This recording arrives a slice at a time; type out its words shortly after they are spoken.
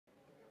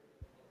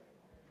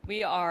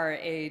We are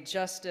a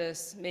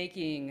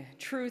justice-making,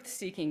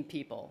 truth-seeking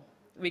people.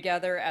 We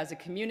gather as a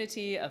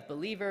community of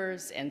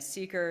believers and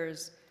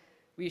seekers.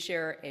 We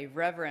share a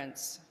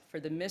reverence for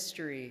the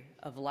mystery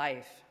of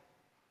life.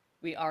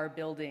 We are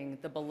building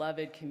the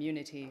beloved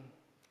community.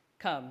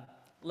 Come,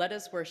 let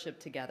us worship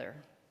together.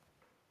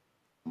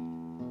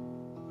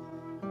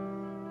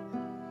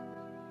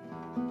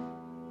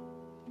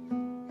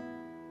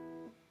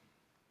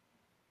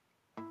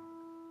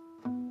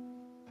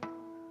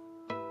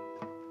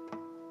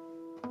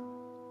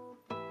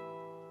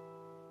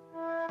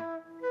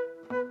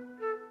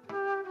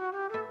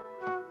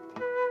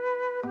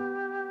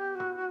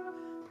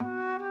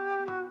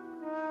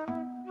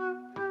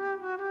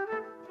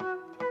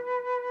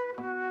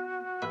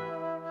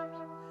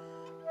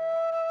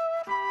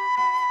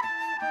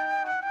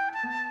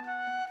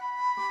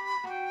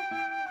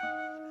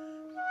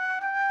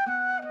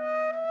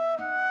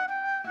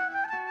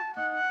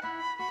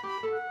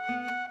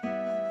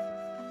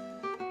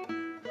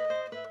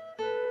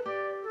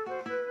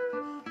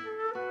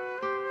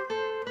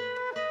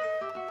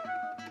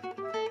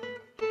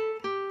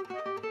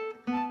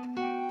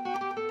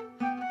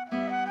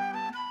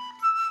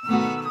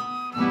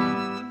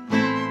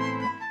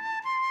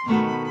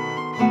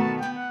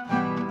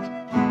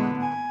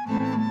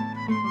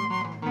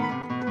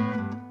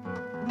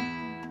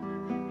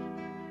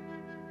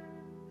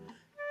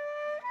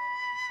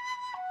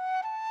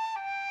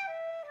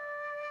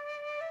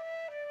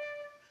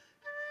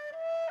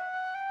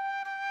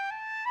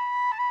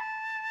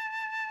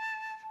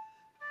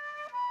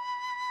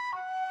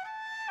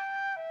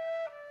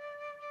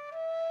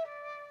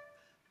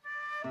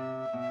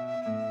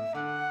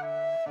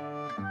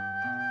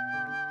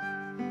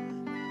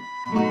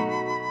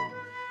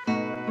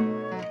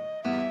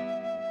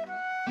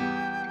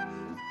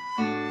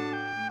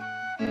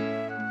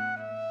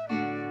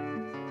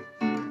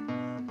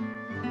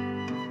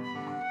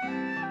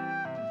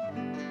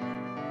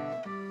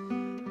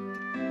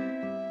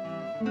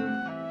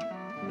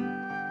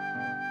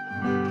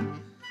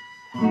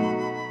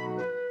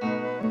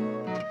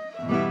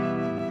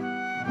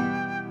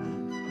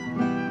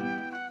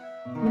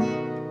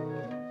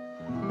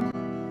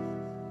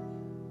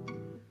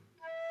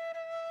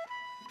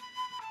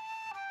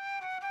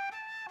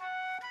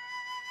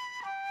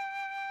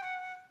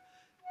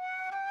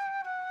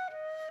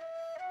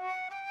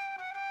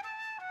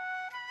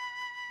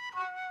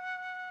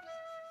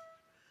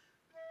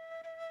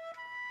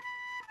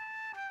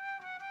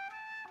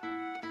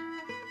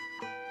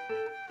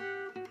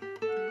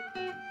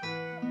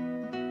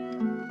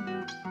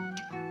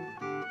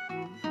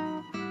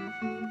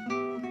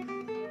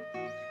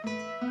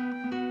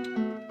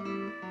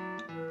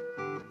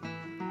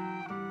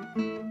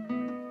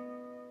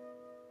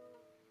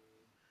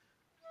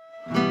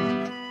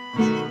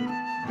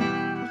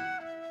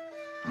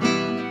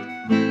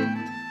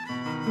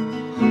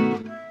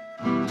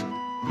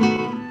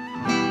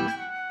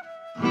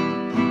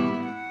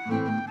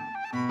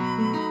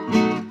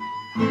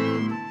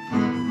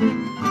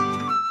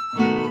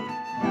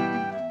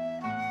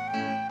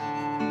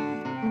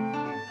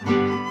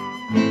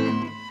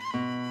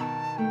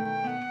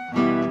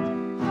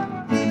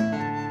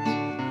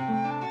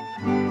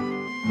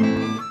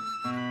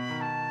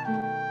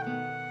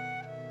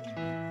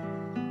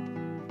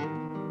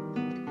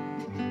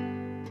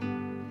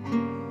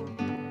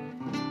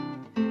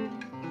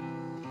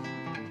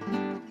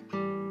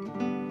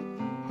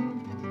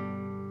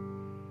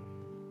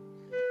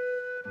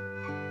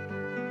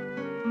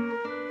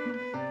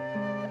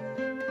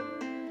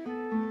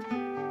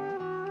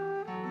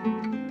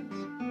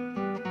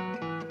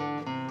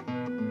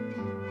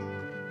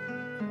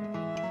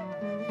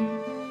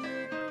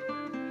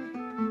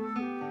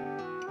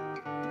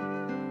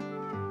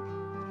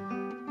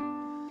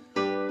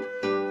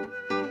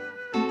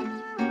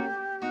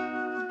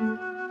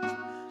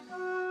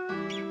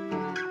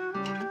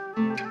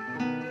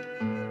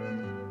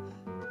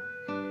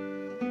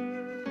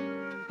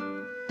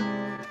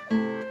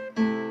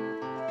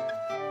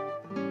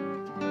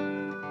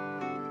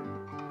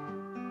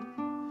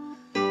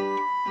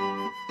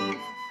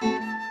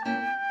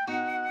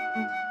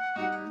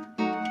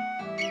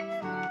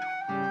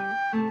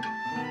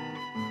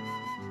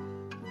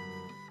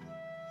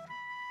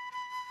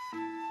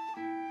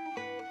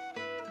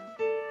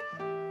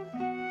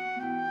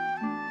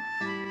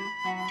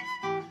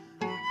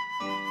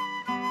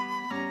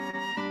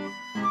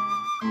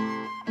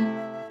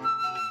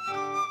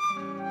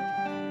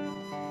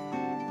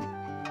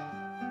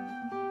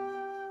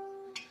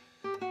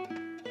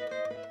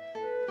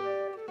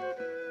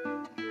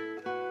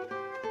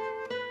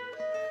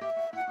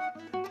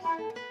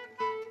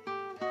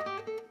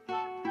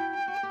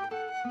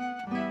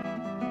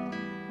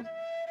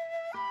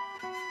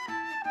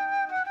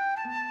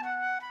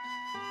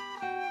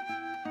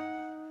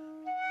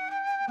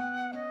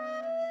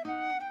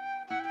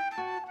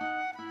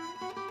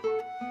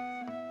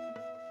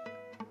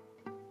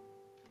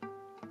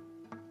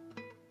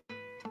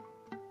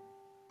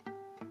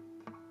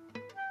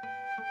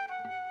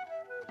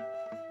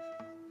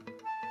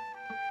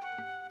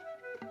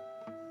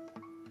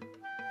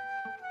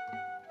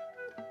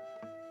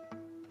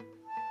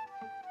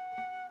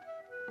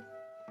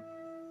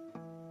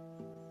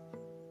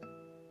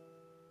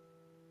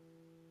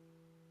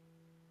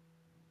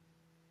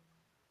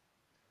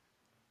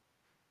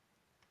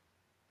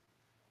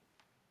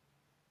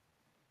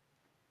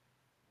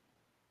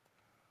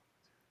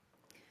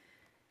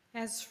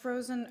 As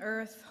frozen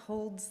earth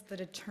holds the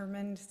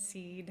determined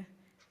seed,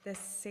 this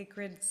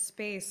sacred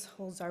space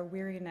holds our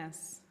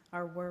weariness,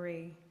 our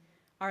worry,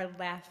 our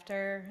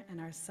laughter,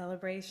 and our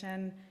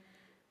celebration.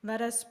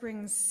 Let us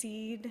bring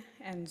seed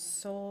and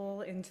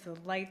soul into the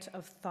light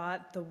of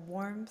thought, the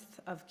warmth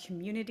of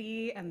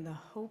community, and the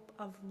hope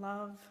of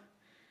love.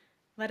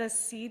 Let us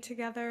see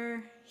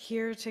together,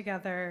 hear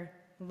together,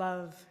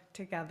 love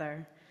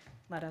together.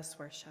 Let us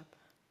worship.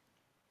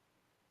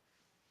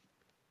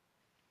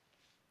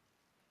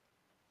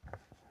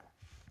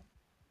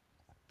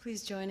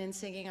 Please join in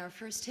singing our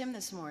first hymn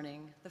this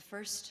morning, the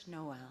first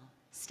Noel.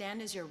 Stand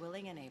as you're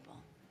willing and able.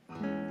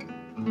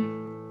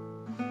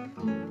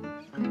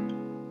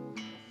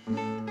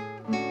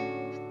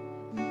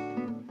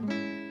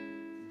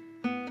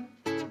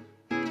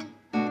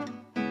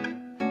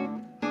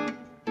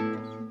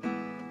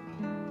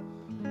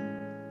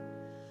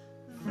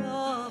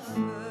 The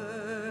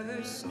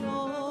first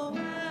Noel,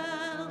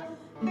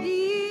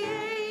 the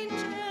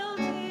angel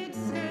did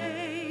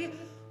say,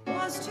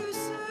 was to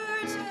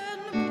certain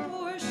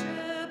poor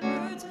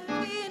shepherds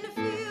in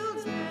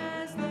fields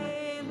as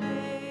they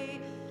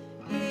lay,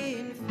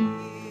 in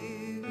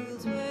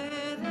fields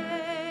where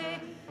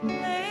they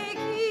lay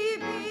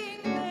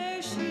keeping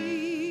their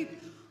sheep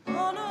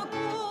on a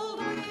cold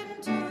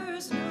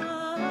winter's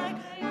night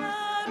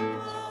that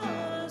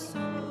was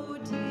so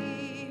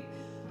deep.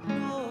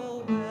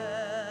 Noel,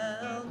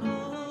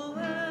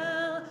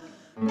 Noel,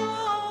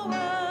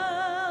 Noel,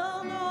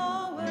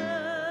 Noel,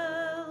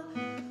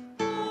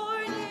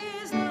 born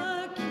is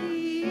the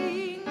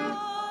King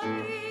of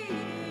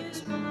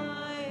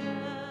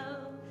Israel.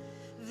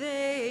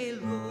 They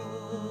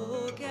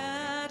looked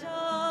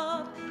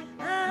up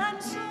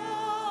and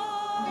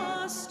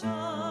saw a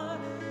star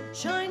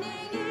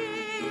shining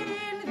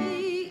in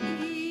the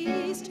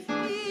east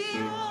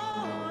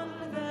beyond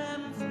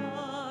them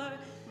far,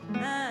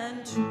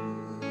 and to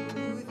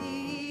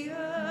the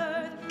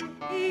earth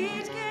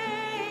it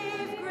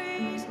gave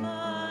great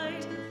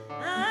light,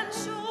 and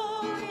so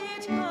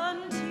it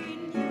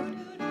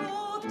continued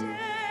both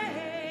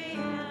day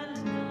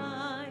and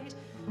night.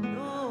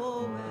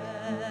 Noel,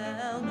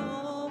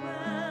 Noel,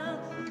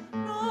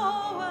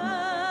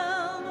 Noel,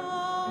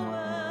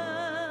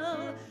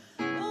 Noel,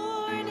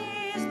 born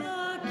is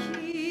the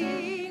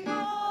King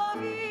of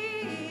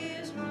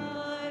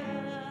Israel,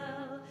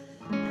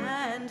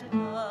 and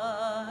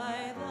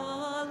by the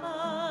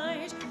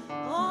light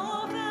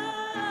of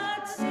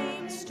that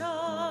same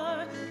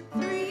star,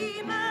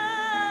 three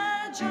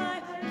magi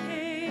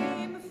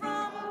came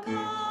from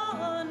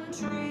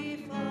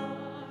country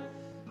far.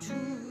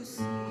 To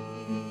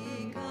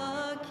seek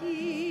a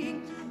king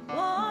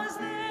was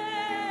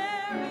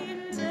their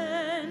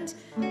intent,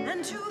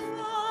 and to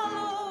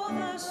follow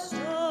the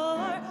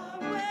star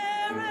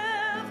wherever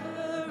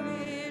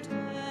it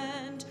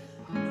went.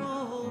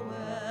 Noel,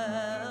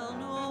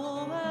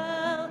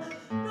 Noel,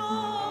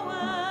 Noel,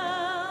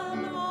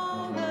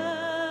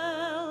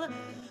 Noel,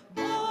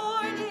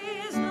 born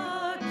is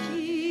the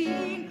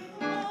King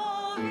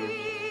of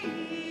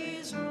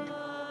Israel.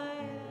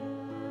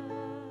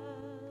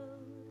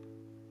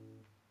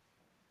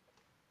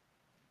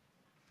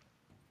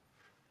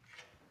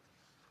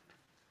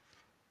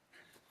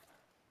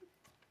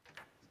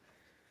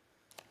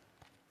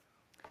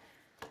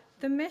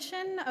 The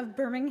mission of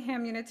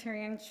Birmingham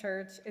Unitarian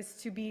Church is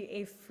to be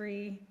a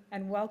free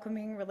and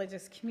welcoming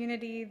religious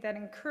community that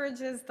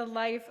encourages the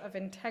life of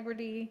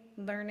integrity,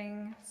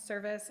 learning,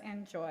 service,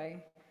 and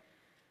joy.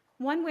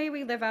 One way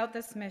we live out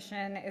this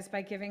mission is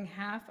by giving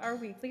half our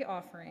weekly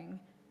offering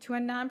to a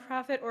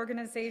nonprofit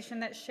organization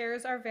that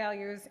shares our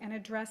values and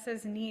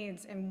addresses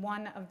needs in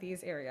one of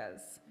these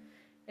areas: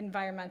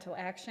 environmental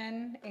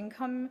action,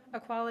 income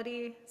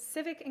equality,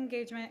 civic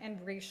engagement, and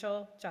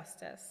racial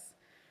justice.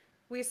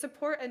 We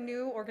support a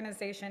new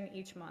organization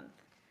each month.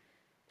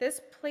 This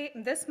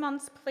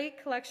month's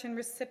plate collection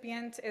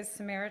recipient is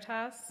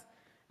Samaritas,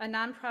 a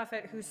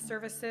nonprofit whose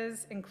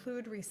services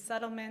include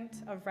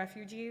resettlement of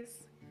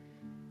refugees.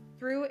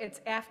 Through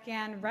its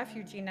Afghan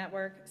refugee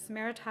network,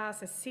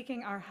 Samaritas is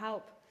seeking our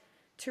help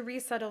to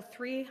resettle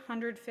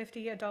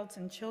 350 adults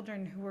and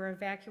children who were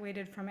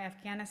evacuated from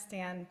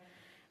Afghanistan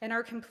and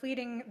are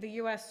completing the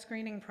U.S.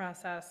 screening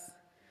process.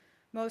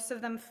 Most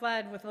of them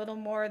fled with little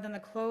more than the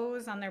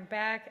clothes on their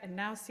back and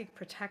now seek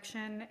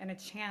protection and a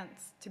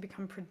chance to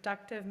become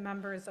productive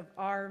members of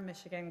our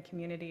Michigan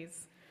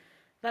communities.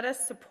 Let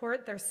us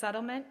support their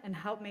settlement and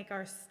help make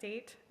our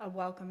state a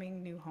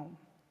welcoming new home.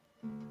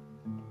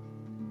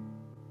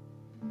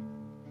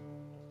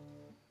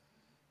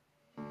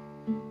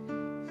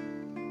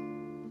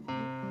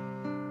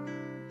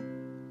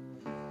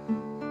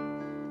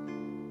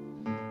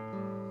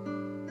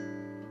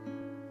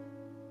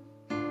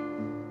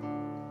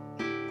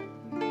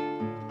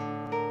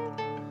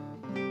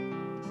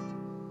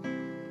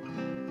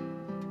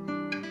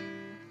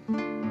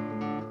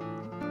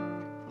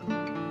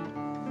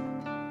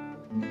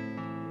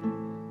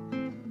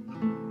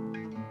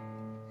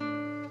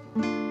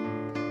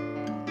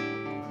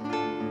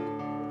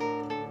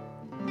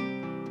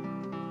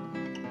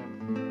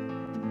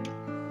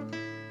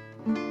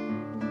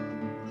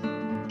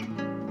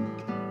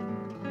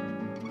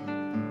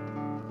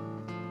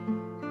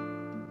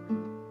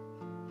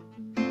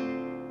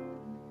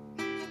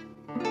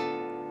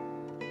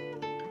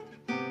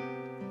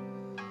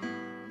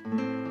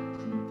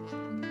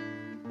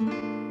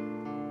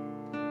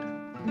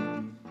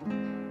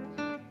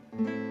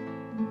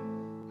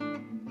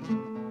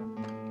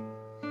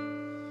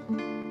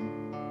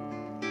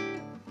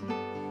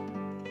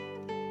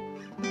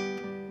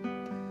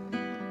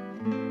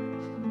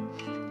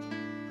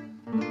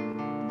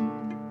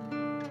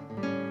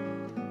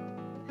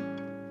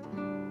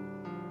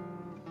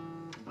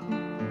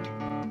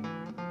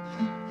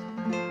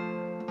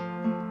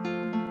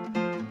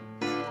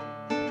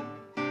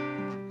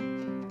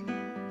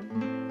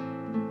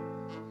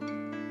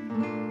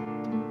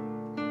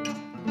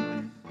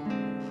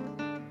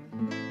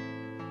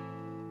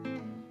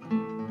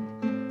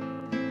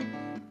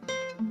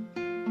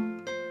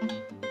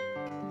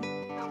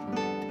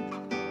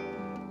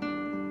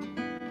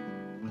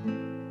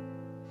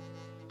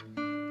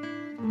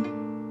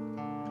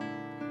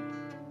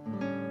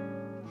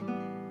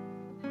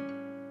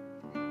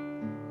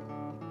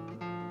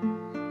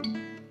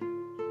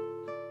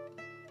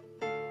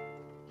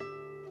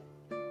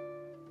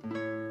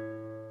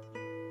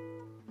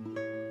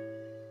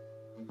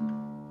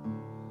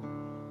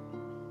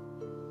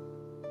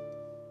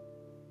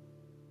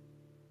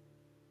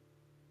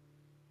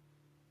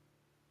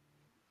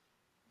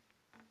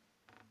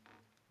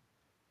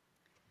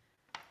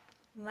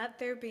 Let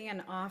there be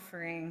an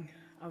offering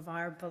of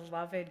our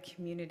beloved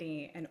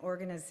community and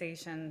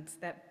organizations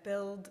that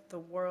build the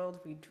world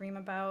we dream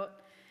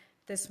about.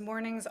 This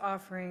morning's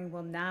offering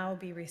will now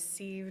be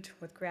received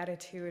with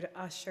gratitude.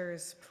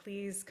 Ushers,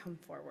 please come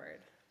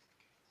forward.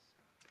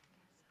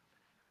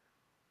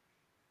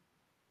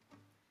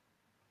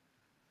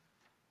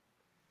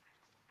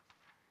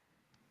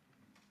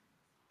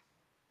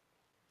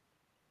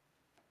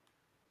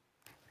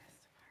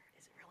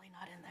 Is it really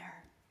not in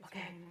there?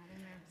 Okay.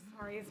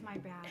 Sorry, it's my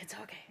bad. It's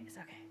okay. It's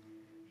okay.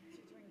 She's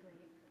doing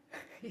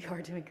great. You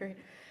are doing great.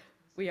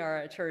 We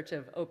are a church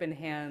of open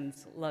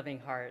hands, loving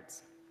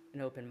hearts,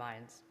 and open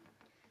minds.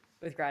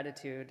 With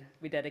gratitude,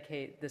 we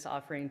dedicate this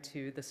offering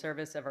to the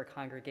service of our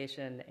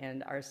congregation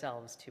and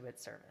ourselves to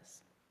its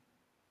service.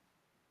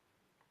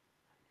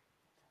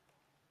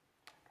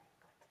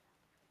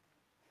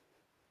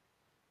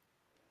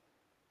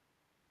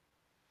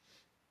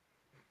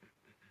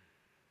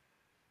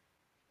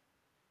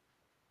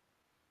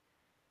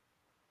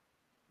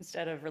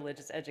 Instead of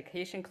religious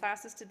education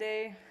classes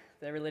today,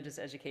 the Religious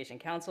Education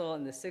Council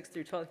and the 6th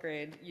through 12th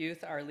grade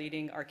youth are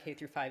leading our K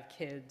through 5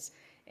 kids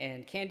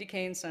in Candy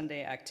Cane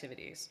Sunday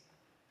activities.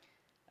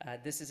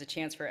 This is a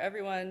chance for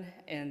everyone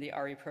in the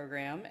RE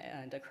program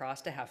and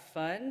across to have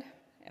fun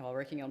and while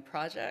working on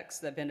projects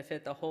that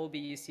benefit the whole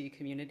BUC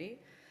community.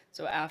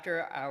 So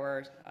after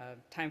our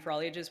Time for All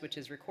Ages, which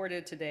is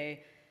recorded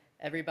today,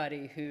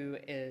 everybody who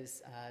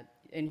is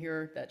in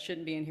here that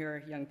shouldn't be in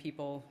here, young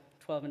people,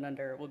 12 and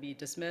under, will be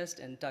dismissed,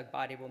 and Doug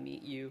Body will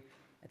meet you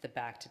at the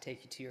back to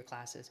take you to your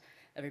classes.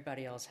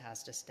 Everybody else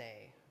has to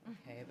stay,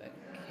 okay? But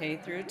K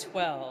through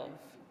 12.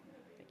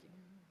 Thank you.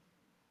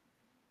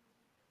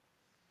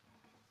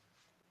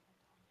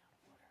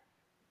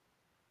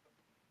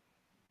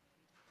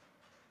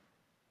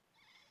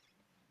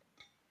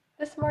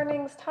 This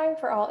morning's Time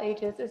for All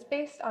Ages is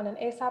based on an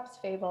Aesop's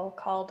fable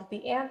called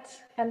The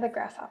Ant and the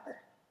Grasshopper.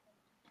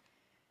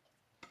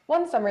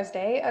 One summer's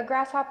day, a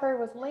grasshopper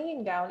was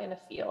laying down in a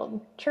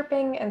field,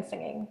 chirping and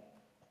singing.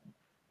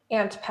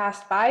 Ant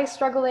passed by,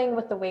 struggling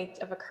with the weight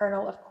of a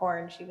kernel of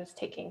corn she was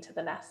taking to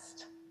the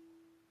nest.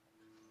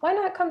 "Why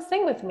not come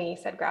sing with me?"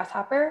 said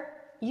Grasshopper.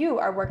 "You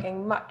are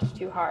working much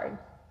too hard."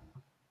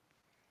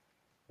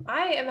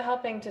 "I am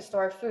helping to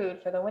store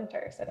food for the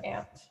winter," said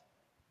Ant.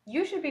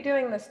 "You should be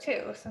doing this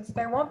too, since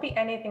there won't be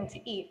anything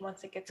to eat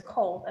once it gets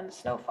cold and the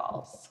snow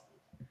falls."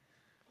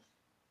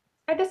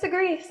 "I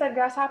disagree," said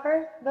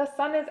Grasshopper. "The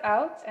sun is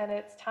out, and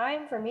it's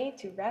time for me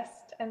to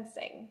rest and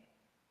sing."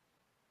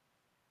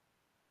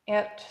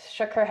 Ant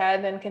shook her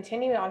head and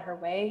continued on her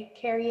way,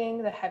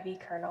 carrying the heavy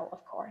kernel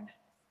of corn.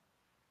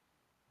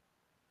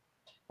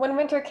 When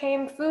winter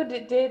came, food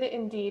did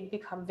indeed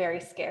become very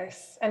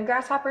scarce, and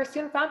Grasshopper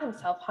soon found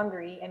himself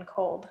hungry and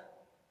cold.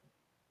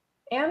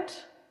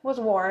 Ant was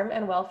warm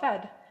and well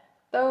fed,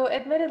 though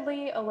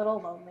admittedly a little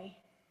lonely.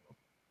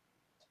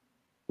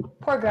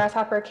 Poor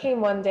Grasshopper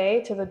came one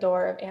day to the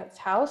door of Ant's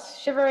house,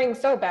 shivering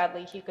so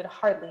badly he could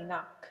hardly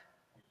knock.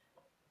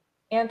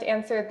 Ant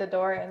answered the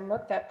door and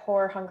looked at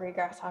poor hungry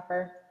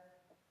Grasshopper.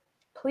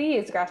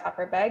 "Please,"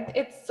 Grasshopper begged,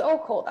 "it's so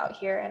cold out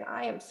here and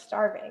I am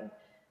starving.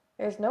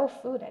 There's no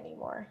food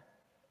anymore."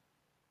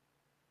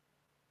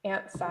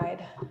 Ant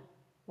sighed.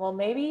 "Well,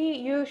 maybe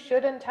you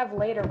shouldn't have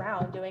laid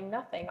around doing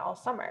nothing all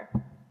summer."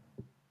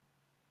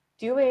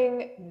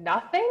 "Doing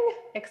nothing?"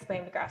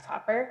 exclaimed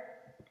Grasshopper.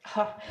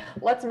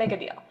 "Let's make a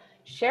deal.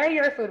 Share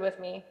your food with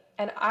me,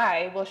 and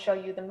I will show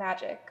you the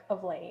magic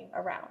of laying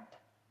around."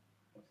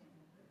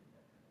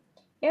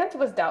 Ant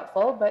was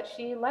doubtful, but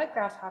she let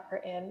Grasshopper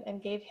in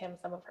and gave him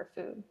some of her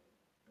food.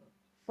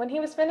 When he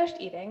was finished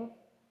eating,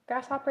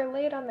 Grasshopper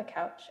laid on the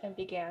couch and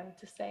began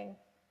to sing.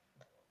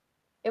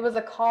 It was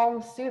a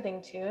calm,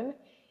 soothing tune,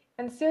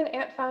 and soon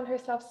Ant found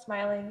herself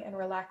smiling and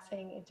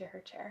relaxing into her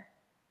chair.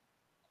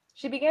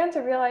 She began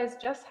to realize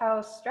just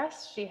how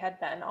stressed she had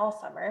been all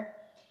summer,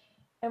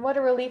 and what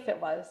a relief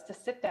it was to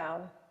sit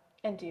down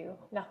and do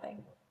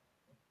nothing.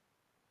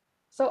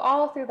 So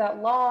all through that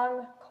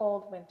long,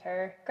 cold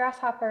winter,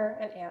 Grasshopper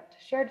and Ant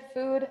shared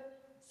food,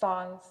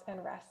 songs,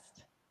 and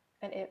rest,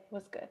 and it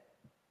was good.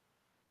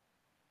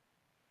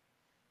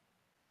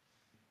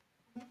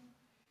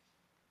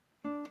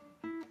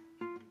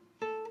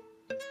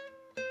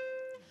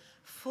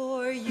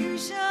 For you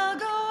shall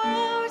go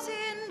out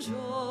in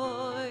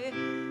joy,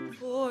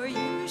 for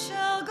you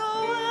shall go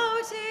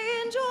out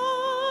in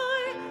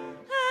joy,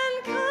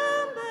 and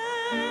come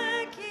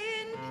back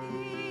in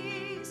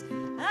peace,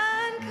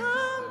 and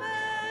come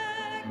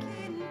back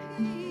in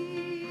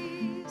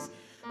peace.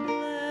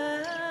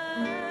 Blessed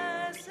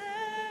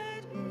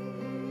be.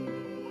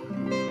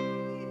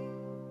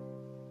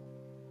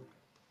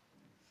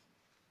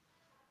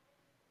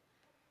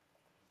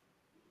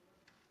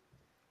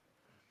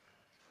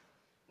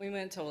 We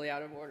went totally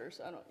out of order,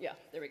 so yeah,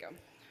 there we go.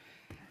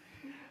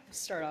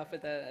 Start off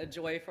with a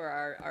joy for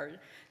our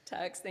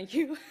text. Thank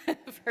you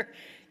for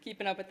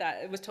keeping up with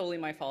that. It was totally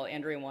my fault.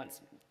 Andrea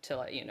wants to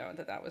let you know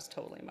that that was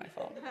totally my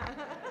fault.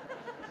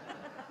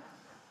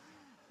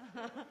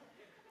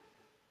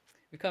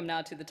 We come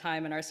now to the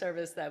time in our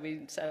service that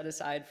we set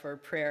aside for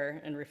prayer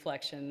and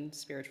reflection,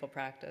 spiritual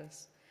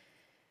practice.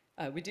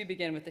 We do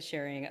begin with the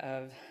sharing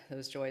of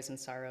those joys and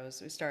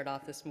sorrows. We start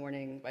off this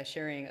morning by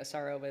sharing a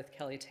sorrow with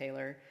Kelly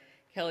Taylor.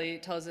 Kelly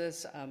tells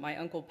us, my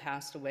uncle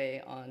passed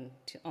away on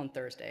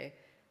Thursday.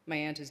 My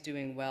aunt is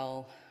doing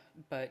well,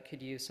 but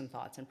could use some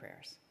thoughts and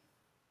prayers.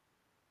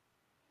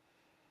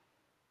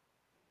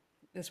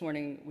 This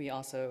morning, we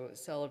also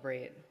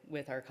celebrate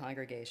with our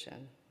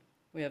congregation.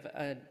 We have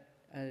a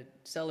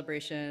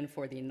celebration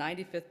for the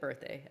 95th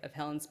birthday of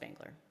Helen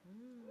Spangler.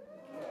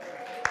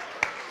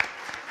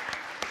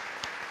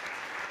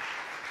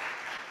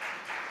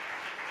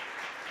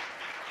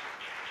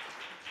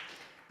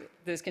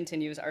 This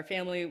continues. Our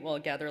family will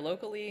gather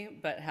locally,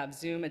 but have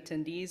Zoom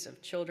attendees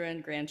of children,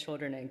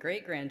 grandchildren, and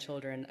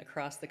great-grandchildren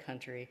across the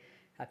country.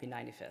 Happy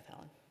 95th,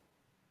 Helen.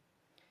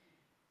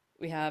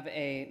 We have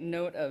a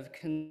note of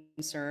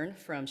concern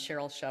from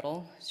Cheryl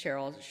Shuttle.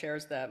 Cheryl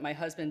shares that my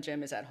husband,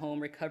 Jim, is at home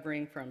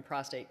recovering from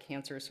prostate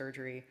cancer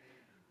surgery.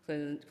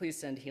 Please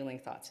send healing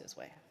thoughts his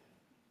way.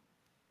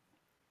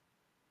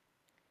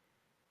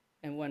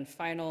 And one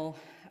final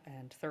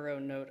and thorough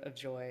note of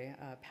joy.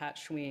 Pat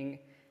Schwing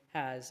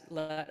has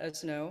let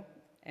us know,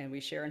 and we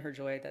share in her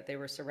joy, that they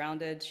were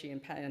surrounded, she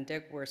and Pat and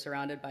Dick were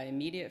surrounded by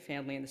immediate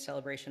family in the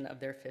celebration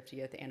of their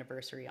 50th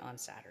anniversary on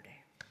Saturday.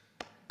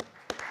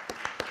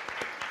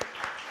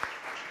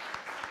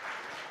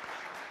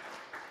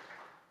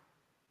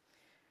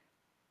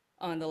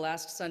 On the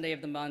last Sunday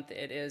of the month,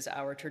 it is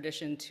our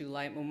tradition to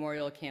light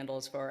memorial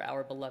candles for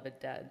our beloved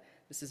dead.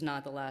 This is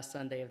not the last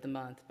Sunday of the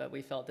month, but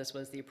we felt this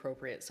was the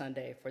appropriate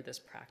Sunday for this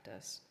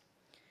practice.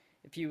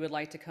 If you would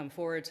like to come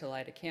forward to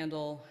light a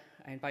candle,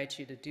 I invite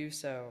you to do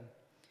so.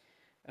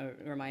 I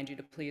remind you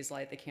to please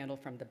light the candle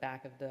from the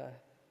back of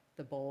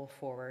the bowl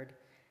forward.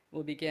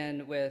 We'll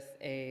begin with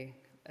a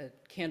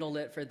candle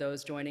lit for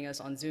those joining us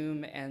on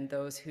Zoom and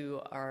those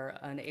who are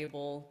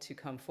unable to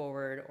come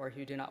forward or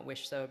who do not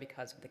wish so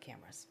because of the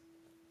cameras.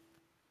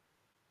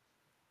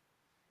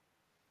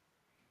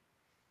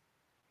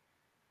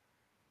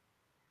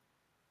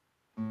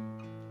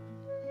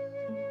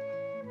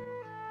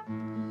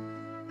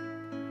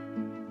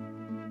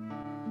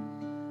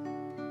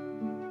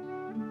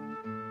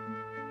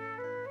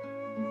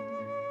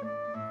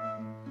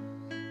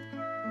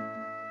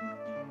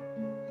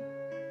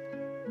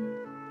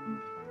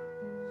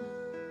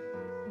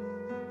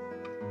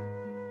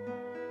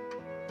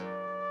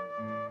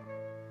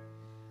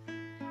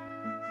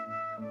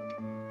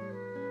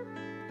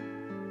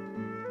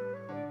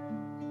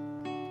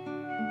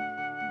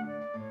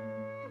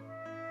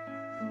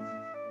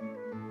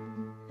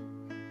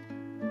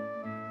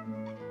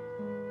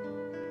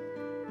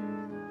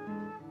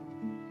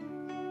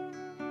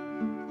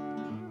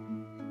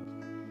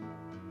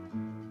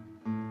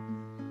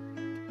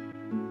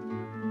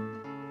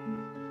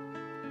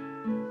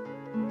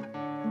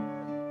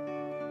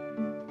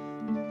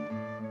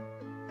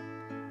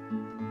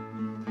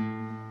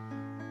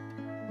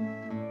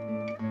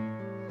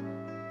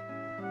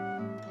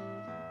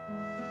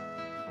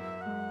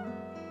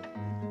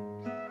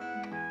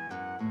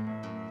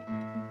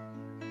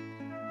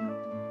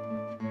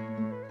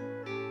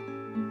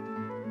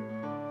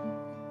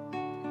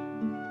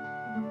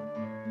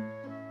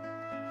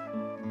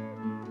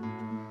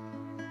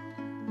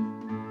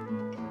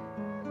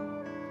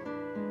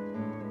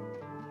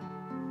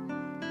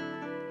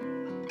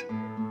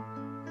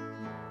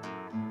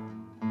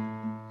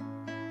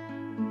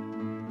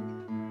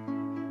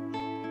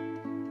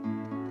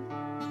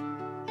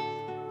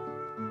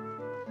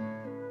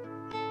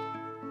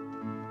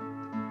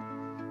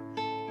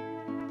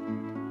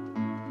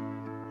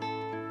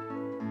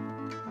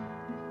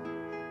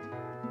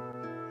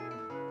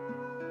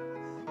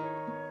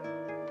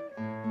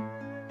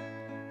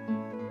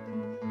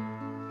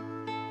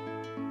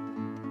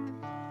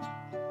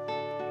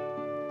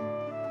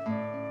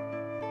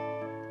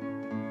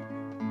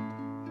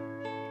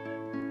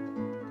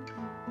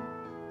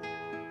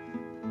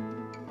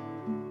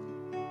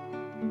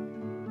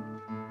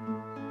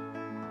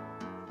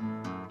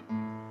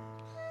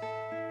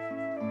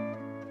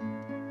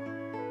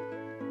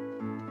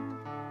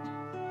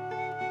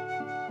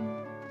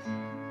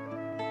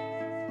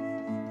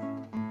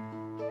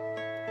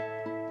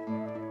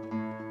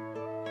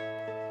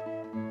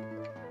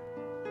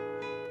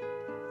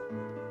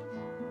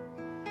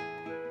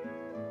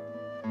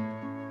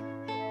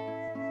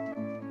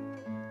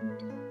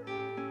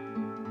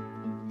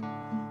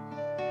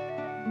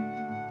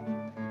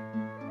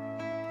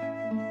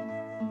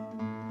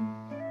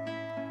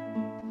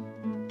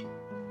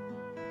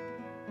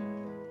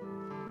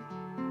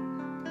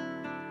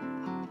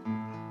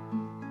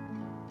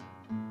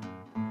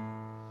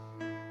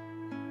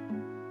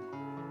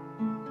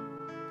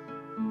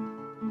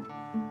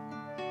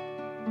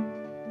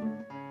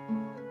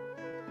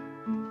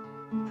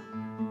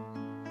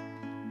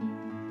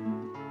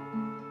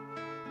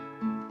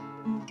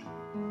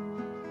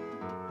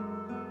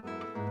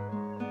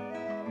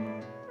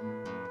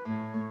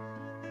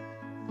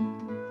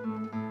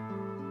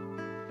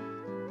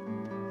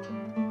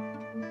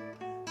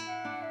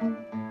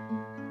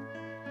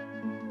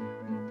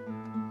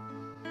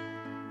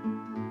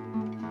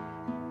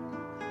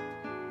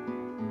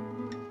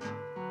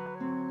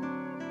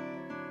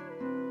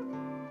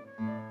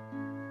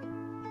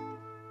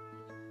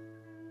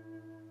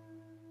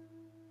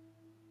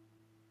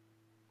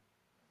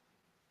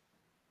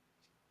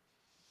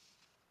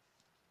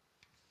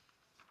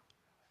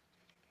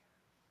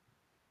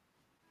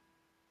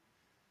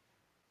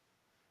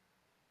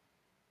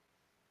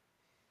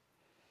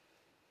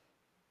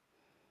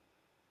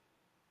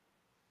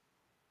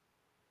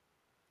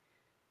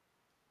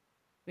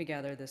 We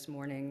gather this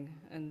morning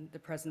in the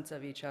presence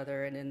of each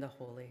other and in the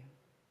holy.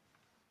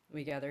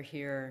 We gather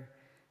here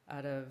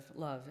out of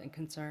love and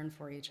concern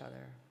for each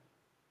other.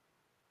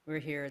 We're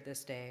here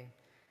this day.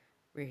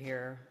 We're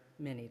here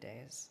many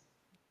days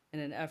in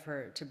an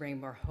effort to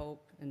bring more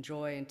hope and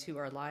joy into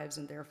our lives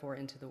and therefore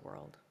into the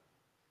world.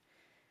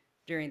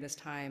 During this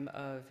time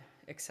of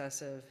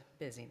excessive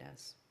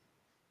busyness,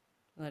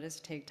 let us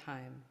take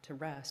time to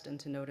rest and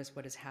to notice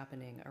what is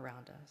happening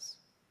around us.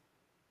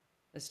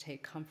 Let's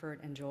take comfort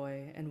and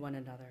joy in one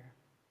another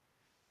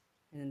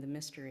and in the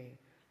mystery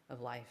of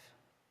life,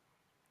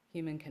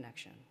 human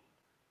connection.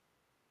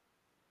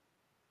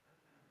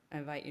 I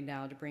invite you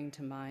now to bring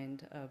to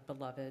mind a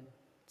beloved,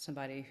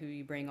 somebody who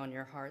you bring on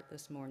your heart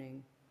this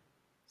morning,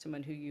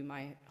 someone who you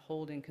might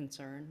hold in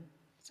concern,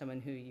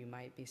 someone who you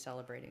might be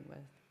celebrating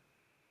with.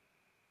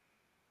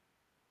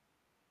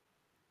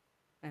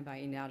 I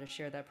invite you now to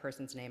share that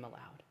person's name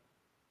aloud.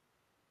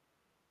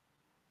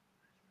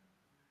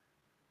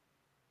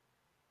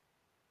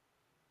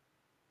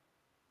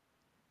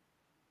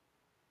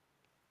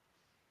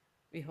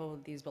 We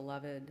hold these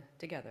beloved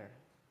together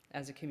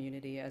as a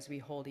community, as we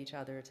hold each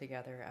other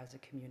together as a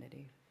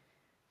community.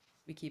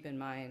 We keep in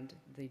mind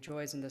the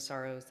joys and the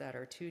sorrows that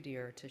are too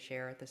dear to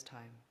share at this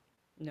time,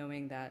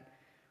 knowing that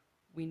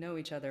we know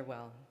each other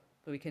well,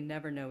 but we can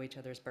never know each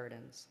other's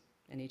burdens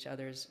and each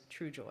other's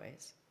true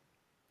joys.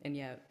 And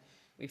yet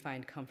we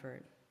find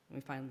comfort, and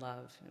we find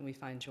love, and we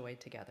find joy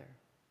together.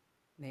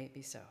 May it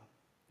be so.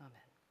 Amen.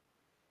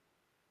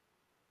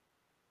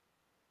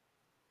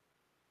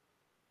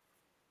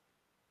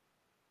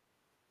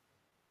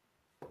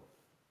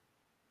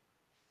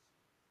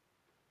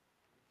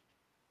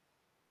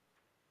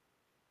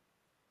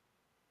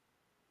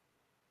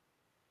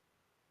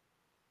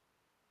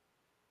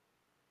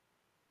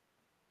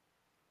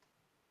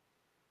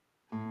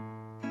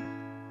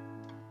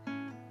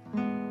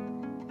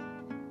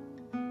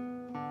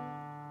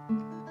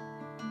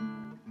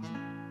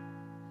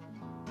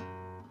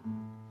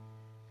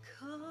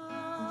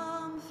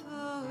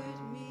 Comfort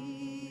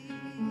me,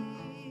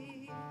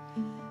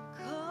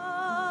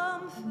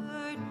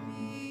 comfort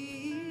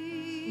me,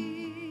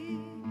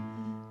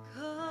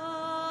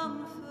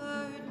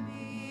 comfort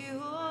me,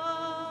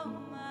 oh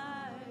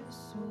my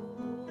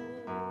soul.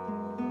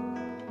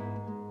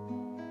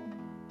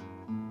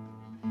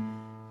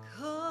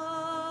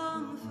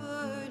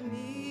 Comfort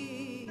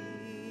me,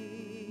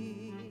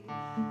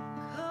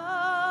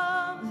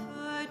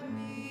 comfort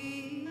me.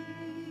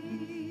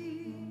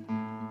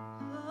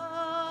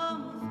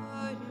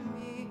 Comfort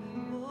me,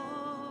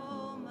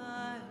 oh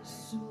my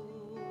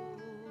soul.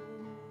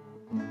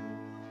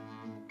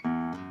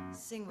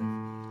 Sing with me.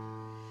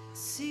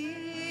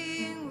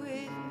 Sing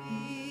with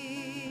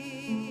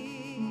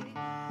me.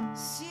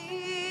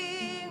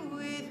 Sing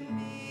with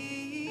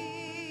me.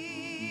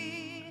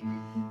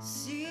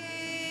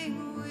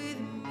 Sing with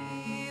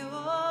me,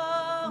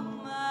 oh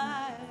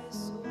my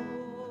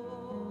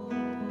soul.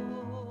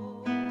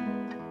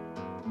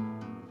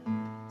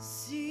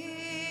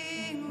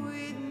 Sing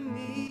with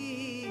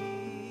me,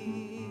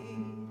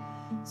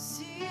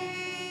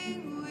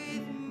 sing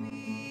with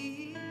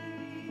me,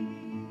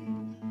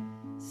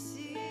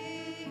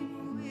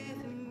 sing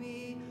with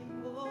me,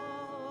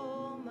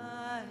 oh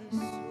my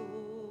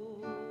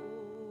soul.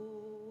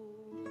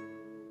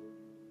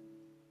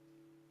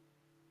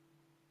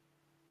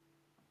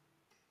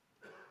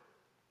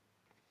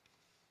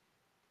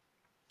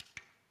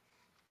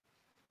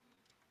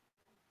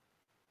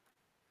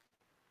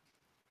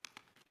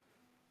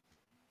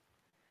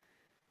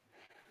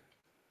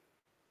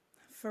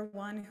 For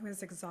One Who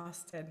is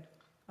Exhausted,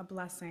 a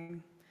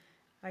Blessing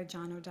by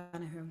John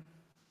O'Donohue.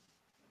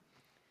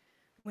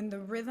 When the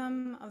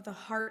rhythm of the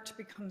heart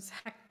becomes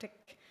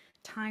hectic,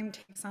 time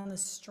takes on the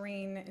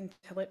strain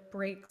until it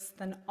breaks,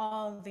 then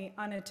all the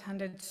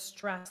unattended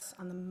stress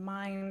on the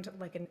mind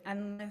like an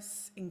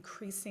endless,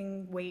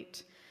 increasing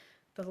weight.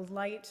 The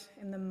light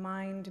in the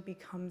mind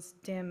becomes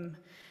dim.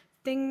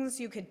 Things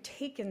you could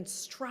take in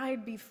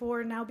stride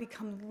before now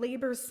become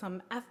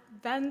laborsome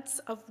events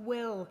of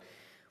will.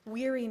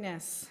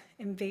 Weariness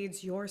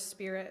invades your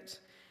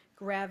spirit.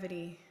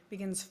 Gravity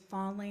begins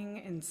falling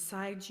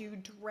inside you,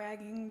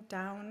 dragging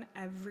down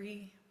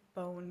every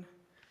bone.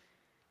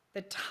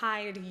 The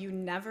tide you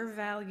never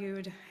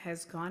valued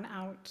has gone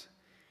out,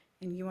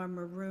 and you are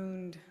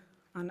marooned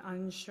on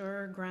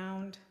unsure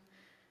ground.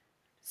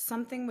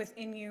 Something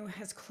within you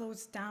has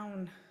closed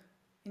down,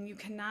 and you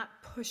cannot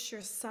push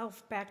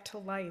yourself back to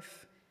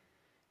life.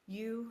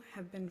 You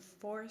have been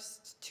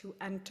forced to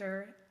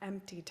enter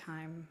empty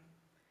time.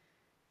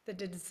 The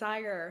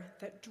desire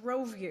that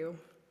drove you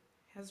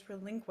has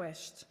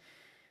relinquished.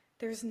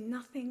 There's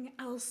nothing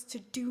else to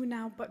do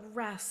now but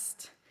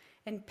rest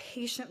and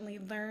patiently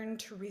learn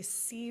to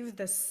receive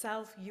the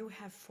self you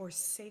have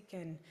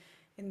forsaken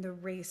in the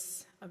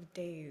race of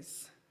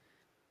days.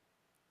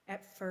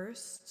 At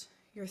first,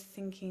 your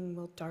thinking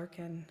will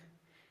darken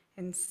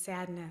and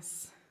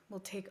sadness will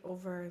take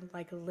over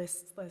like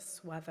listless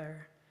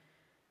weather.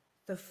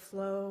 The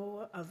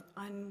flow of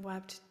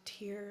unwept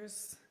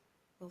tears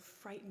will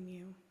frighten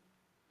you.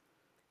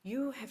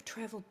 You have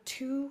traveled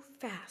too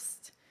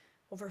fast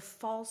over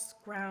false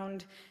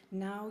ground.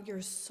 Now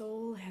your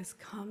soul has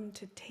come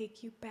to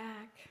take you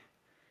back.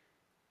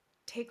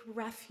 Take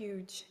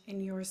refuge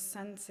in your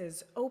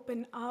senses.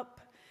 Open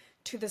up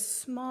to the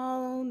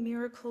small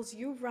miracles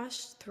you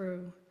rushed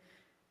through.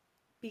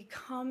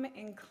 Become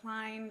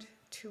inclined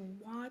to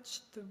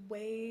watch the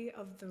way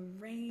of the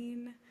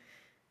rain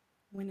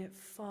when it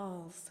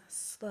falls,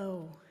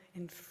 slow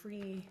and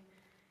free.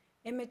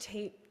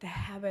 Imitate the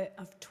habit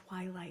of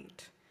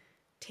twilight,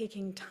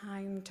 taking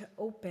time to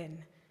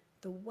open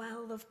the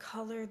well of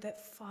color that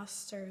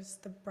fosters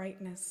the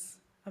brightness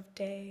of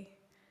day.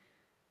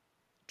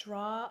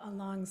 Draw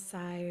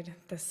alongside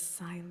the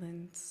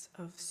silence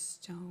of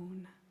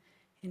stone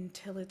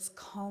until its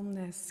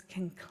calmness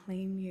can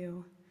claim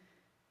you.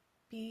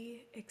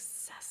 Be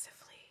excessively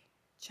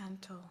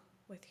gentle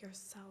with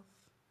yourself.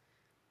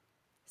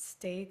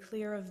 Stay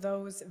clear of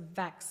those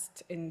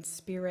vexed in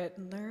spirit.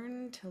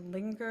 Learn to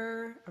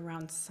linger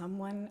around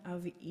someone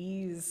of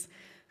ease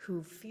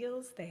who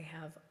feels they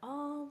have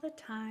all the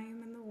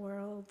time in the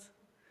world.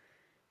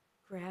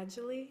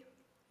 Gradually,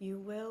 you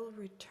will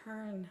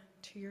return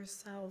to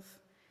yourself,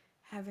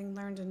 having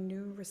learned a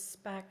new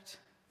respect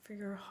for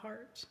your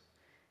heart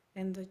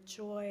and the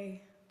joy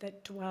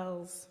that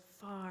dwells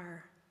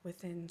far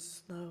within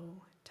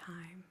slow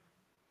time.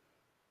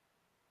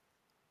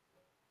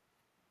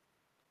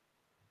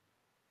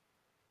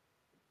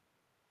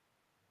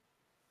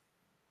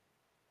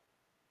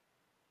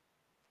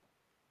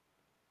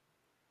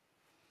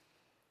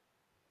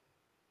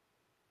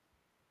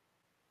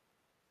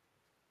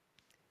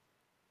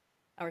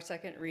 Our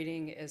second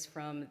reading is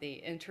from the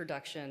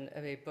introduction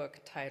of a book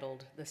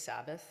titled The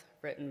Sabbath,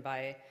 written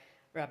by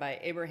Rabbi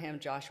Abraham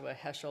Joshua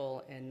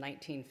Heschel in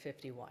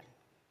 1951.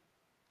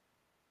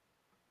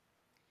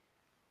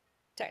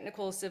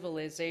 Technical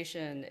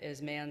civilization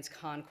is man's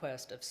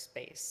conquest of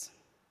space.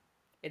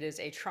 It is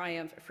a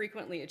triumph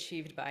frequently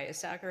achieved by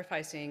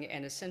sacrificing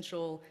an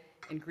essential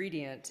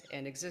ingredient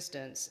in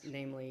existence,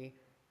 namely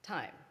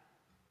time.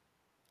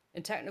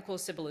 In technical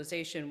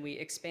civilization, we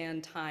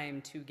expand time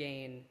to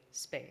gain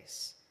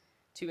space.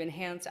 To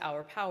enhance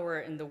our power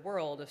in the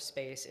world of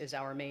space is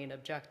our main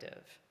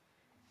objective.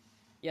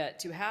 Yet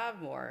to have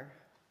more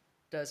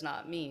does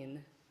not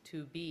mean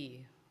to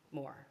be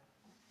more.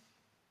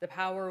 The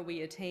power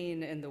we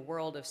attain in the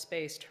world of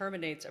space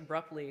terminates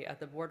abruptly at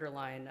the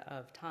borderline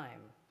of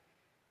time.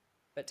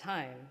 But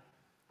time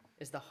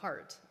is the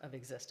heart of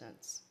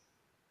existence.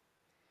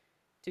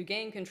 To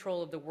gain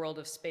control of the world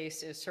of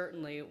space is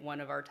certainly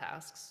one of our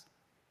tasks.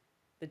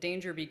 The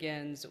danger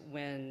begins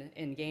when,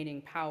 in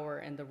gaining power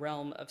in the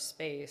realm of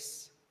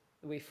space,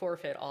 we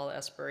forfeit all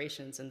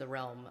aspirations in the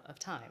realm of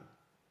time.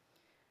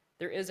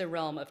 There is a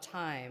realm of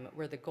time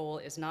where the goal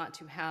is not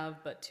to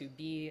have, but to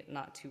be,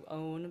 not to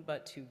own,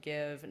 but to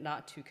give,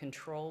 not to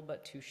control,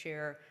 but to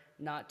share,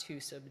 not to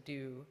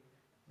subdue,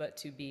 but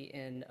to be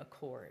in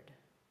accord.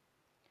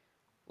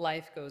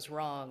 Life goes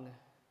wrong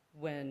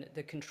when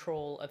the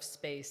control of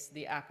space,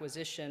 the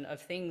acquisition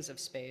of things of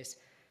space,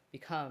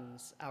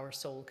 becomes our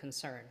sole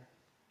concern.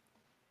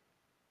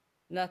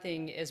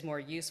 Nothing is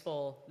more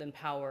useful than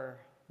power,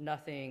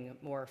 nothing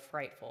more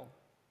frightful.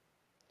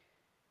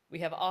 We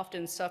have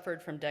often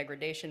suffered from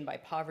degradation by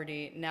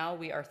poverty. Now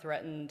we are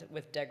threatened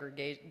with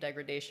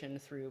degradation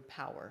through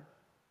power.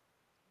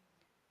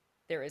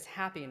 There is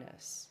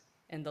happiness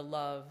in the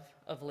love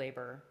of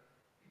labor.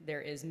 There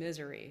is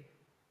misery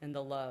in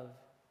the love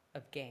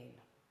of gain.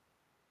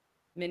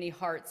 Many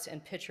hearts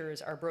and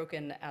pitchers are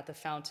broken at the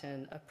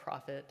fountain of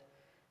profit.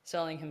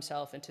 Selling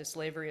himself into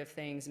slavery of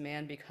things,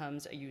 man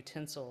becomes a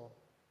utensil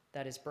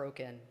that is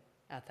broken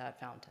at that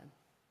fountain.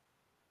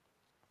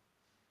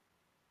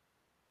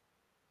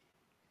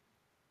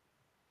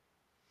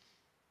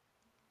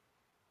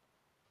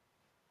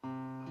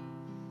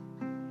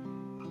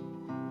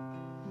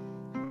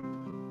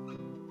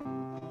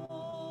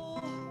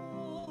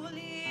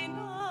 Holy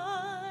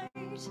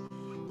night,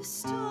 the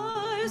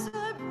stars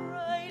are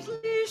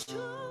brightly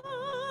shining.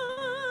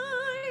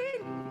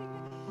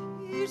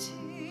 It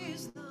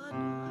is the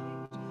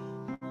night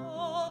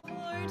of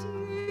our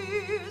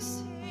dear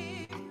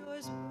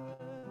Savior's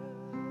birth.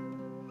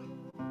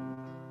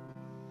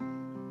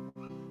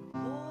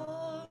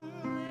 Long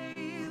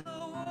lay the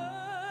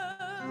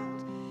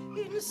world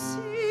in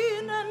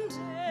sin and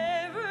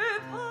ever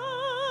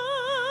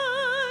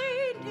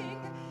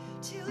pining,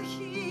 till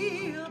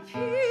he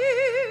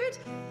appeared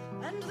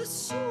and the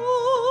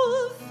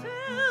soul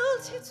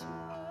felt its worth.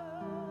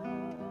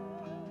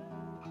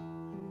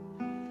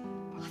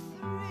 A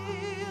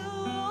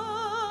thrill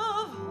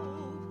of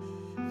hope,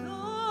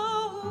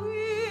 the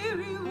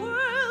weary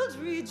world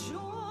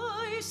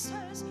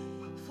rejoices,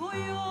 for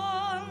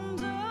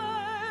yonder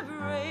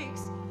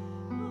breaks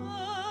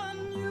a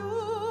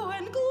new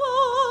and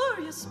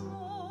glorious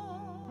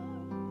morn.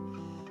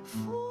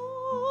 Fall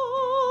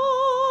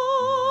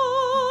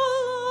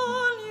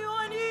on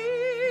your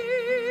knees.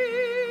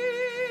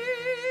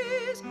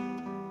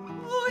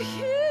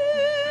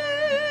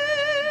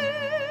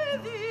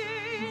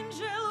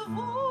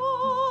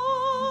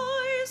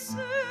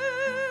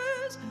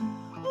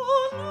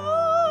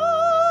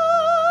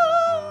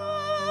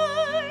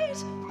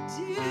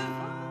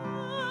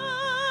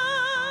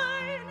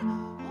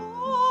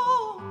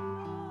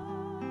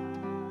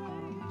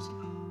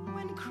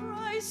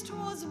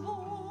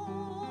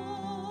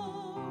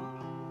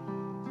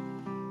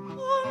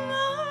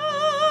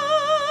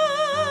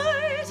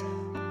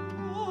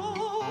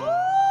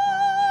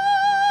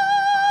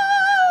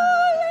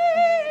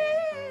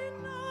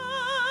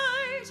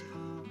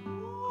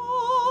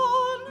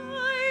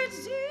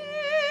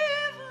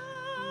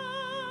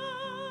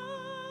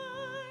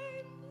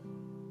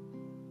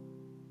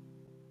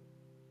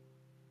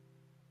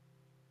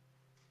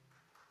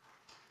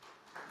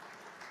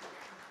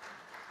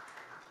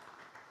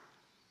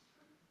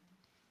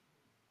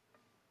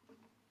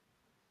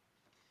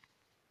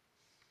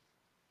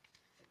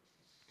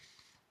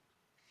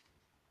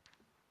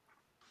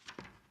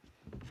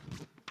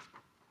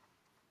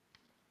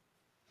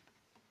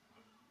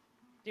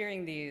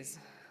 During these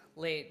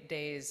late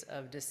days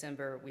of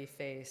December, we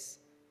face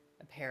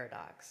a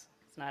paradox.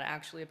 It's not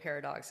actually a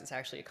paradox, it's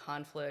actually a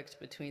conflict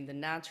between the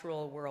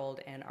natural world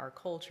and our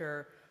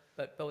culture,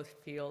 but both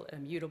feel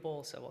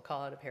immutable, so we'll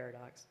call it a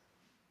paradox.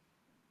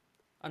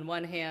 On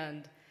one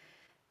hand,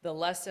 the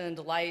lessened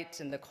light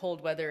and the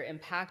cold weather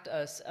impact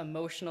us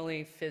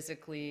emotionally,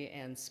 physically,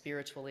 and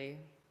spiritually.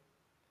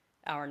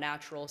 Our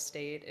natural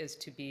state is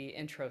to be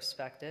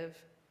introspective.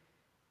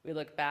 We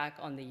look back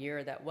on the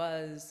year that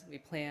was, we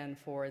plan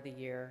for the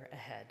year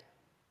ahead.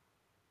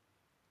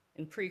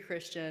 In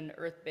pre-Christian,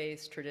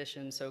 earth-based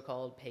tradition,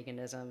 so-called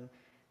paganism,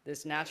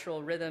 this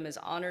natural rhythm is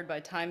honored by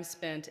time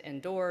spent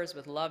indoors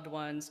with loved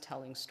ones,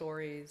 telling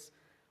stories,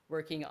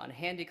 working on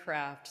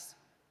handicrafts,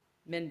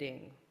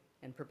 mending,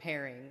 and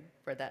preparing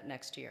for that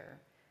next year,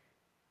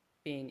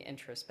 being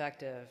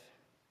introspective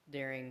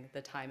during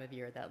the time of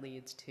year that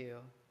leads to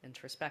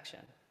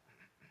introspection.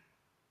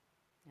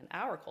 In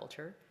our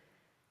culture,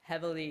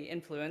 heavily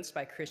influenced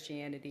by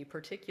Christianity,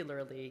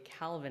 particularly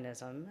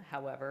Calvinism,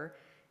 however,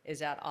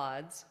 is at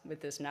odds with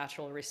this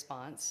natural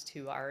response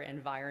to our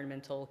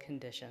environmental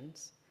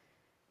conditions.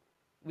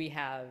 We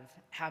have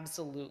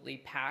absolutely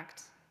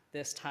packed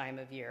this time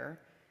of year.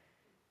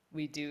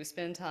 We do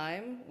spend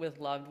time with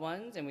loved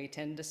ones and we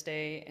tend to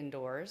stay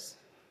indoors,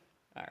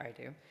 or I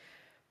do.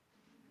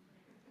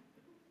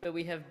 But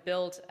we have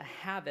built a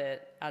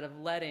habit out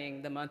of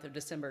letting the month of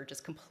December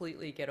just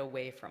completely get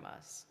away from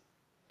us.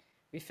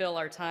 We fill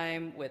our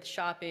time with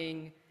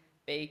shopping,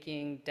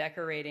 baking,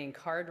 decorating,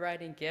 card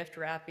writing, gift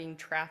wrapping,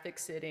 traffic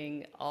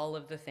sitting, all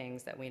of the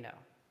things that we know.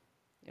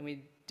 And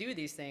we do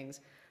these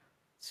things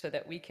so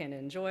that we can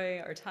enjoy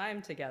our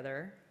time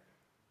together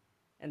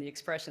and the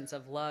expressions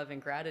of love and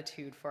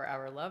gratitude for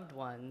our loved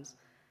ones,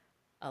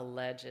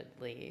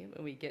 allegedly,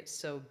 when we get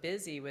so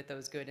busy with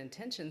those good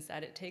intentions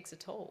that it takes a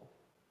toll.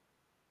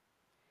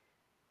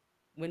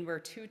 When we're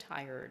too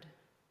tired,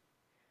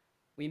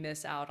 we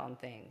miss out on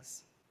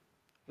things.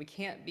 We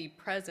can't be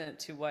present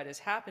to what is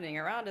happening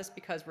around us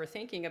because we're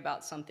thinking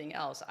about something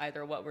else,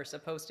 either what we're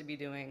supposed to be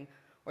doing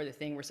or the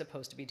thing we're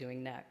supposed to be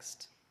doing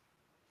next.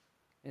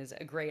 It is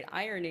a great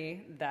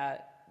irony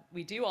that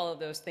we do all of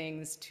those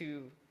things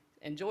to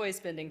enjoy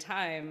spending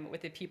time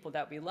with the people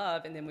that we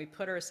love, and then we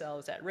put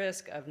ourselves at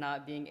risk of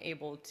not being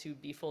able to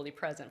be fully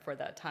present for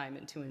that time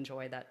and to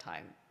enjoy that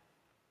time.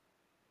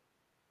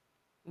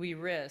 We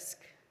risk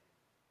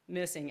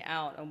missing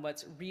out on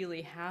what's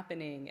really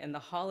happening in the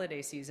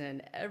holiday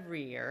season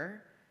every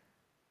year,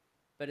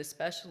 but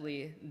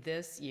especially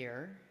this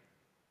year.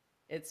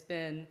 It's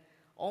been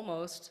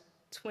almost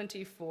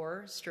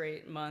 24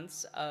 straight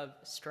months of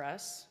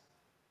stress.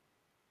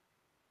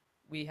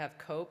 We have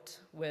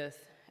coped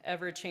with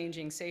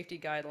ever-changing safety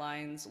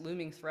guidelines,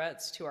 looming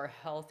threats to our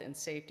health and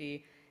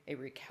safety, a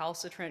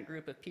recalcitrant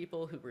group of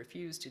people who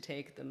refuse to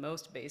take the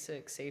most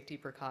basic safety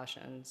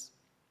precautions.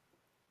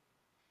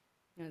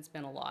 And it's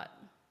been a lot.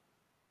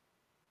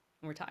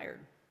 And we're tired.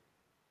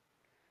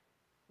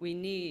 We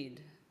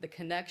need the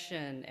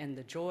connection and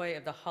the joy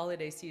of the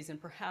holiday season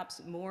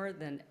perhaps more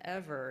than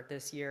ever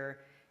this year,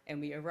 and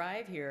we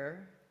arrive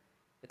here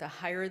with a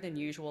higher than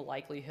usual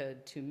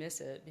likelihood to miss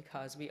it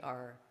because we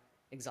are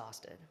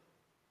exhausted.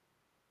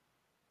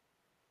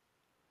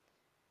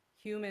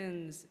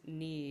 Humans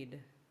need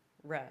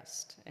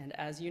rest, and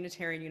as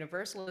Unitarian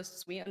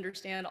Universalists, we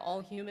understand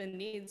all human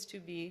needs to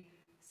be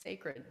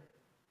sacred.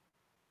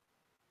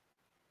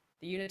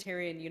 The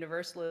Unitarian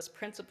Universalist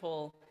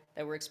principle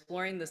that we're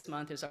exploring this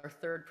month is our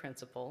third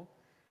principle,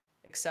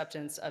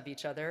 acceptance of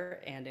each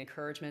other and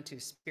encouragement to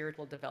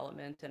spiritual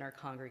development in our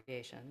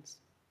congregations.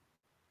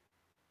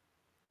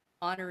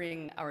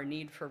 Honoring our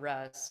need for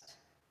rest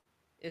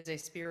is a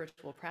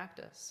spiritual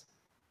practice.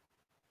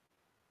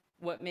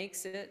 What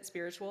makes it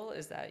spiritual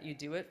is that you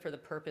do it for the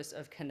purpose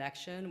of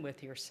connection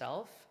with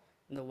yourself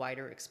and the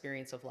wider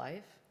experience of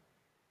life.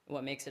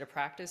 What makes it a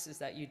practice is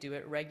that you do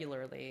it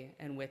regularly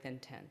and with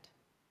intent.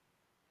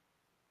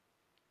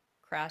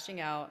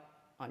 Crashing out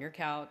on your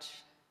couch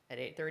at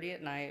 8:30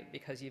 at night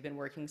because you've been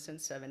working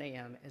since 7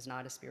 a.m. is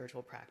not a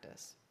spiritual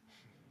practice,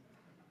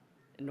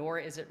 nor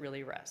is it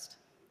really rest.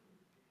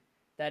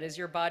 That is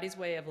your body's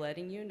way of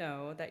letting you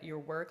know that your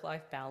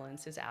work-life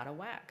balance is out of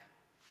whack.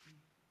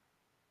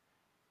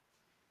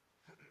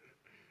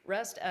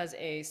 Rest as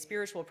a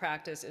spiritual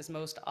practice is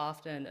most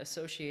often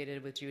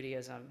associated with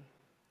Judaism.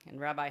 And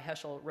Rabbi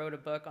Heschel wrote a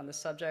book on the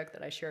subject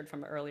that I shared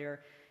from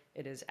earlier.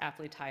 It is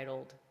aptly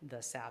titled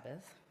The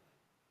Sabbath.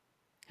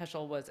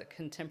 Heschel was a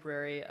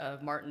contemporary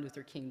of Martin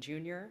Luther King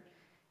Jr.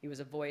 He was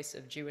a voice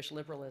of Jewish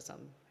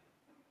liberalism.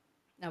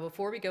 Now,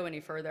 before we go any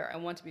further, I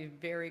want to be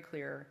very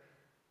clear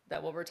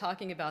that what we're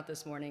talking about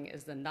this morning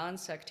is the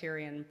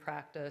non-sectarian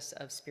practice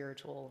of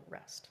spiritual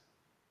rest,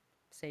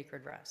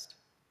 sacred rest.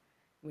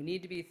 We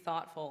need to be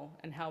thoughtful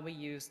in how we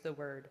use the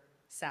word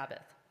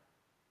Sabbath.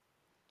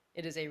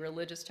 It is a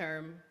religious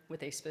term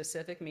with a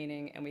specific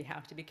meaning, and we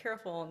have to be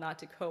careful not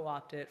to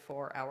co-opt it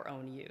for our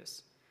own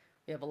use.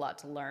 We have a lot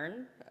to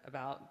learn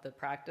about the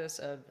practice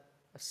of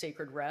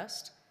sacred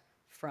rest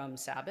from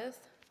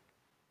Sabbath,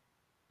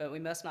 but we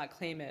must not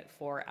claim it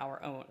for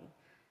our own.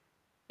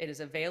 it is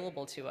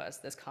available to us,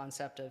 this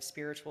concept of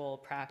spiritual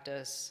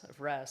practice of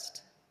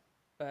rest.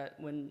 But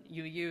when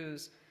you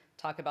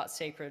talk about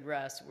sacred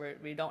rest,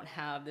 we don't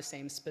have the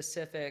same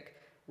specific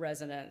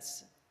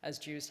resonance as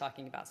Jews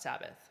talking about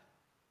Sabbath.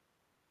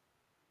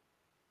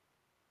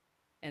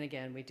 And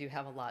again, we do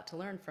have a lot to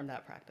learn from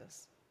that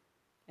practice.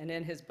 And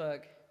in his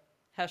book,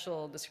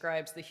 Heschel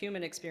describes the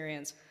human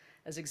experience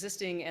as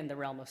existing in the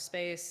realm of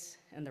space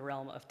and the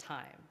realm of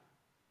time.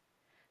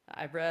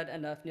 I've read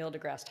enough Neil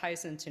deGrasse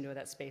Tyson to know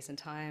that space and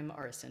time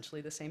are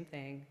essentially the same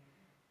thing.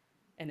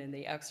 And in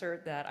the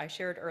excerpt that I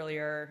shared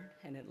earlier,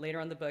 and later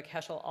on in the book,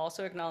 Heschel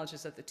also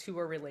acknowledges that the two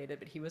are related,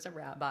 but he was a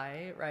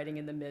rabbi writing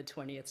in the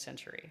mid-20th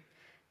century,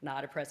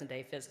 not a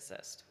present-day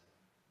physicist.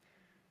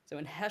 So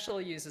when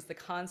Heschel uses the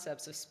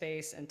concepts of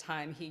space and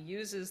time, he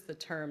uses the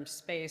term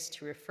space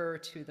to refer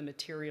to the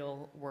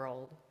material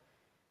world,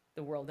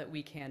 the world that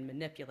we can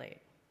manipulate.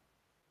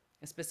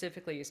 And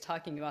specifically, he's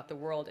talking about the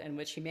world in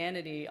which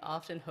humanity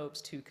often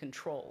hopes to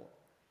control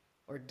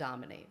or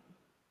dominate.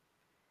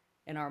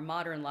 In our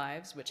modern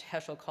lives, which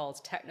Heschel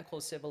calls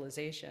technical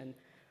civilization,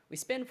 we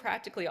spend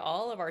practically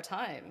all of our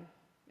time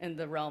in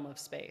the realm of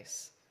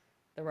space,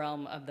 the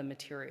realm of the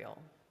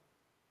material.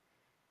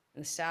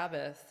 And the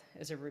Sabbath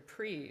is a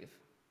reprieve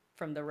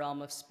from the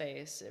realm of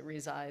space. It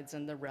resides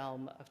in the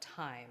realm of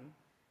time,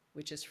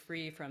 which is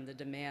free from the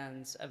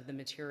demands of the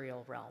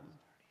material realm.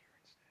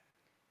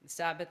 The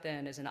Sabbath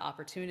then is an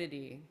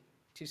opportunity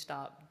to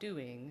stop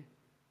doing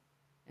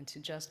and to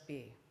just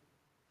be.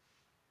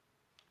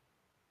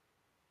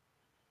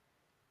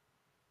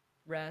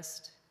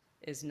 Rest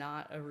is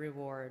not a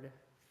reward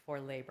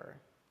for labor,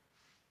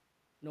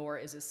 nor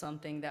is it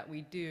something that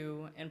we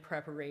do in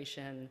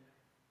preparation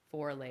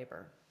for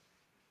labor.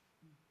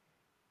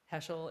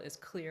 Heschel is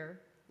clear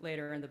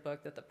later in the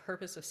book that the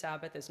purpose of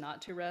Sabbath is not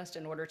to rest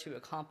in order to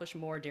accomplish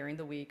more during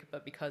the week,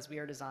 but because we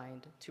are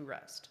designed to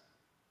rest.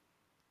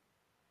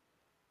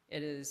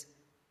 It is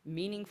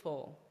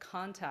meaningful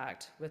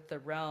contact with the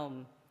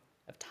realm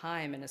of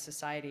time in a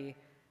society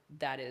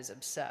that is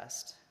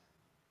obsessed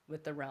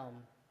with the realm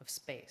of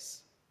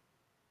space.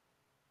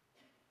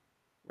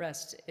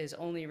 Rest is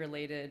only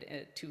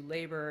related to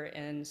labor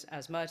in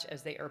as much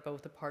as they are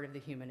both a part of the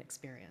human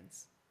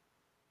experience.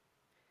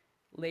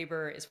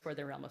 Labor is for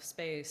the realm of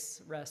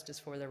space, rest is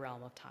for the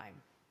realm of time.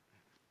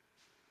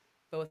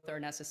 Both are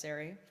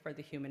necessary for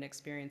the human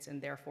experience and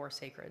therefore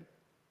sacred,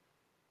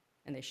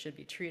 and they should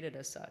be treated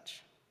as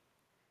such.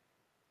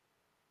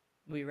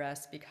 We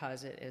rest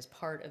because it is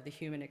part of the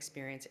human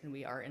experience and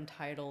we are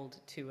entitled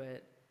to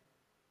it,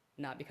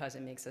 not because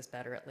it makes us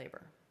better at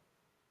labor.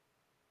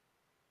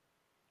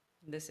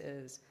 This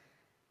is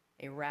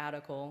a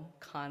radical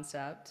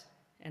concept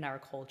in our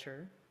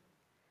culture.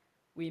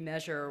 We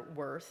measure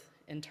worth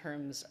in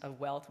terms of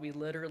wealth. We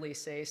literally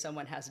say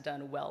someone has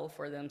done well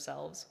for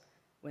themselves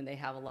when they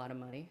have a lot of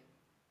money.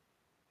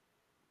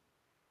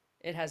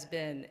 It has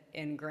been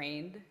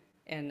ingrained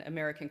in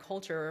American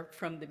culture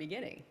from the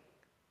beginning.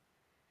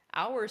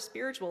 Our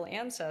spiritual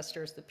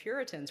ancestors, the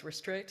Puritans, were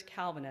strict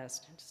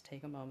Calvinists. Just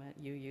take a moment,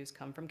 you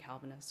come from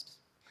Calvinists.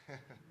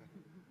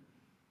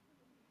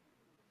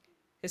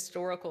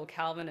 Historical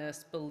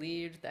Calvinists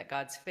believed that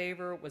God's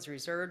favor was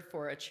reserved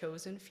for a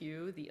chosen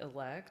few, the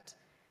elect,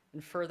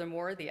 and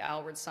furthermore, the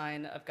outward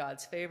sign of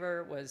God's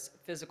favor was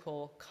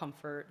physical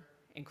comfort,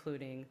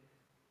 including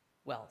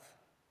wealth.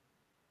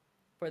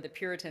 For the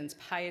Puritans,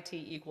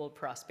 piety equaled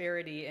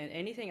prosperity, and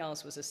anything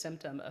else was a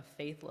symptom of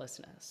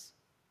faithlessness.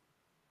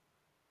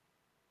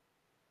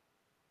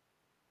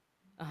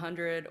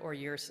 Hundreds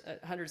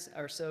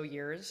or so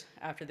years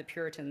after the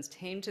Puritans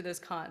came to this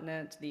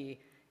continent, the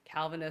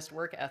Calvinist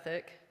work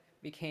ethic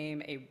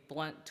became a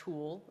blunt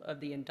tool of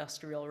the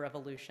Industrial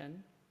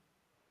Revolution.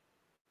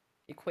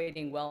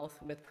 Equating wealth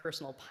with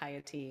personal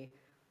piety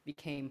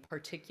became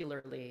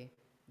particularly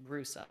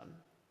gruesome.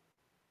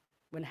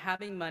 When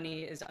having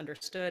money is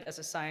understood as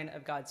a sign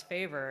of God's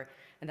favor,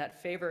 and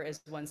that favor is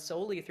won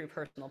solely through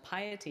personal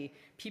piety,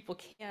 people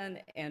can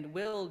and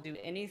will do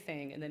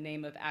anything in the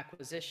name of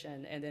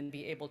acquisition and then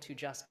be able to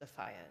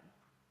justify it,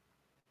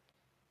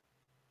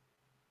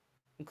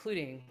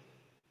 including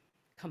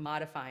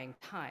commodifying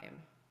time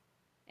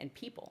and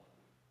people.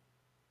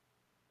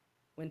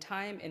 When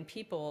time and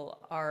people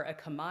are a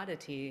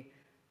commodity,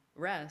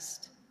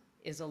 rest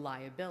is a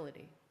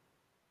liability.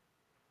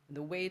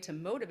 The way to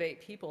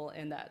motivate people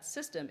in that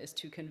system is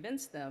to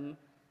convince them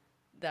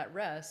that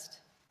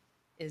rest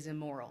is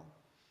immoral,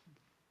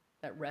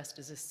 that rest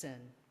is a sin.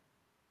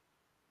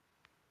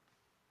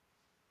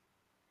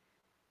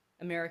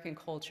 American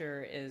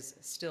culture is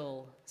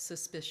still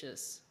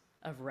suspicious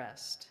of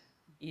rest,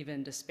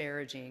 even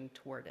disparaging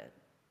toward it.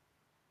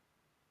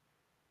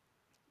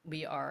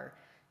 We are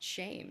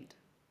shamed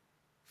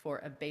for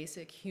a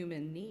basic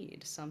human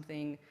need.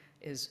 Something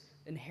is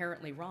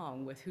inherently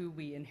wrong with who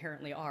we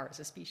inherently are as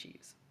a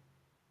species.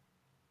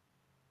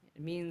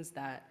 It means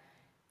that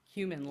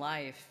human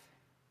life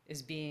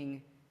is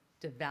being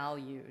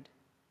devalued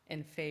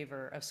in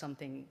favor of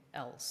something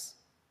else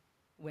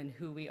when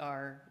who we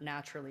are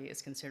naturally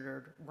is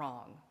considered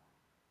wrong.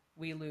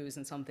 We lose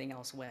and something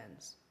else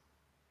wins.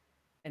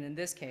 And in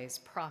this case,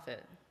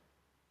 profit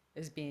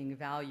is being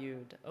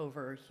valued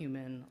over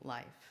human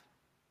life.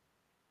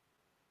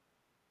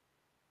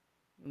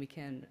 We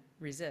can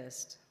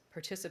resist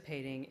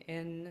participating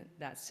in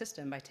that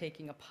system by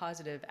taking a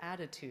positive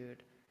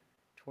attitude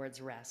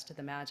towards rest,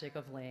 the magic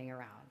of laying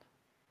around,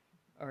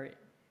 or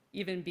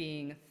even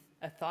being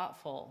a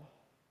thoughtful,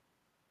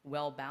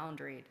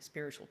 well-boundaried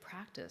spiritual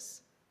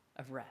practice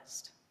of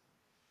rest.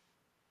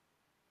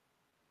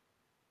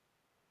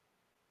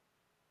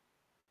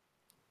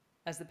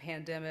 As the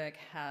pandemic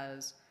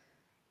has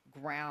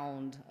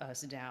ground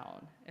us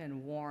down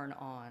and worn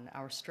on,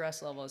 our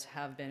stress levels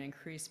have been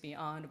increased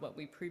beyond what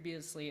we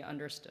previously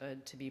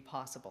understood to be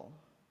possible.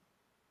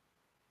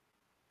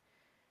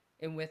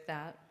 And with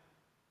that,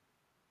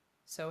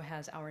 so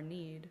has our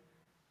need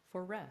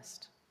for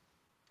rest.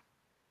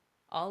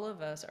 All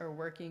of us are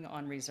working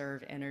on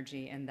reserve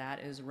energy, and that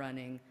is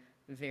running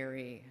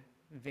very,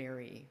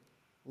 very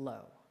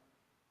low.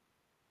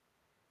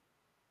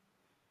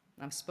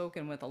 I've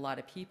spoken with a lot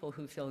of people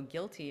who feel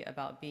guilty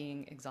about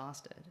being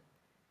exhausted,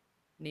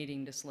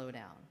 needing to slow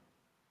down.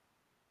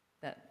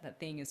 That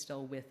thing is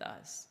still with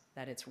us,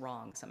 that it's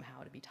wrong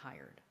somehow to be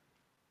tired.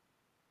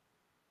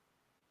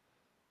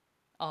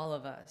 All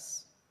of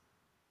us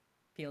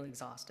feel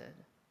exhausted,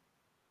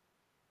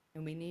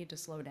 and we need to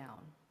slow down.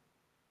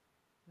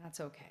 That's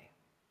okay.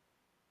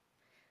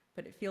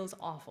 But it feels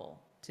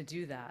awful to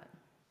do that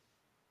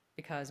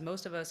because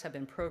most of us have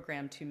been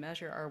programmed to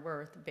measure our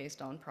worth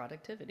based on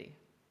productivity.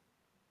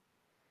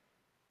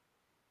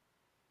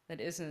 That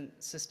isn't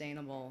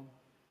sustainable,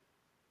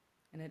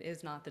 and it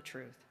is not the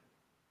truth.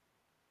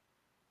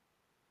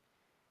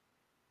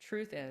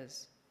 Truth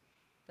is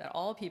that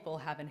all people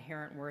have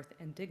inherent worth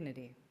and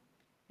dignity.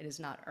 It is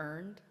not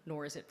earned,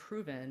 nor is it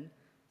proven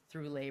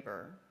through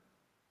labor,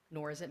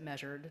 nor is it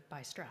measured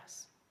by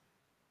stress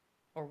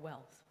or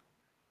wealth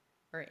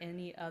or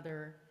any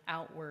other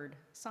outward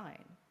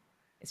sign.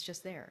 It's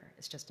just there.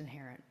 It's just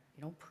inherent.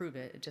 You don't prove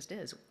it. It just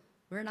is.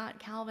 We're not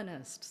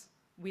Calvinists.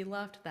 We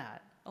left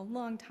that a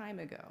long time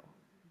ago,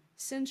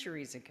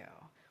 centuries ago.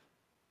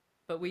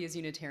 But we as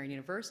Unitarian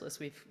Universalists,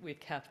 we've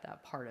kept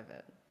that part of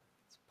it.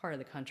 It's part of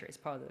the country. It's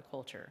part of the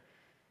culture.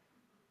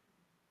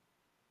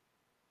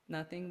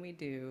 Nothing we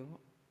do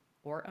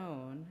or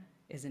own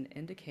is an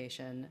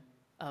indication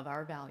of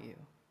our value,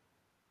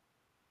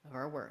 of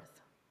our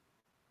worth.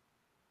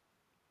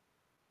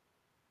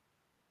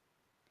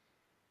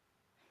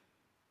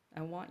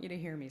 I want you to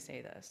hear me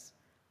say this.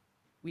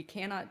 We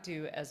cannot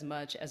do as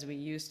much as we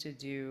used to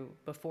do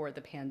before the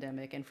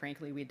pandemic, and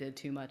frankly, we did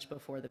too much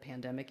before the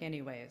pandemic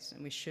anyways,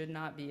 and we should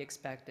not be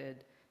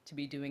expected to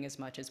be doing as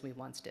much as we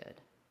once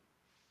did.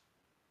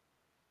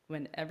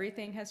 When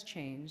everything has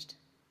changed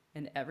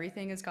and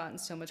everything has gotten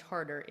so much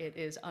harder, it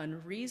is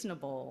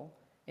unreasonable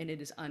and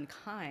it is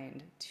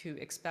unkind to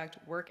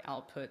expect work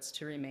outputs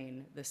to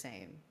remain the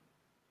same.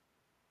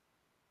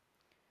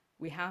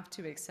 We have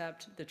to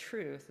accept the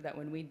truth that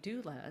when we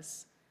do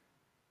less,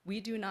 we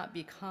do not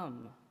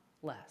become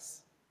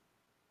less.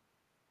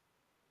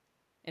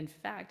 In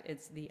fact,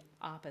 it's the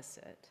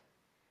opposite.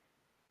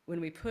 When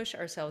we push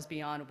ourselves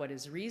beyond what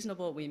is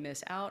reasonable, we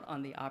miss out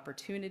on the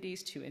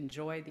opportunities to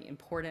enjoy the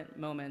important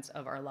moments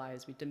of our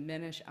lives. We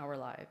diminish our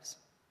lives.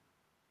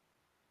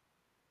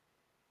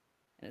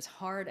 And as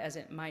hard as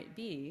it might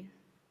be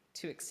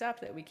to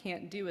accept that we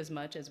can't do as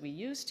much as we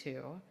used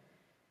to,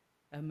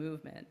 a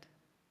movement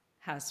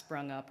has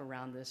sprung up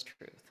around this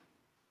truth.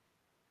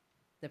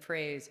 The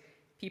phrase,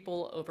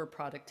 people over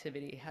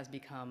productivity, has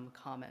become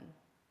common.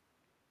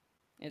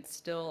 It's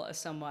still a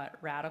somewhat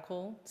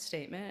radical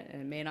statement,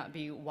 and it may not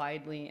be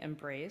widely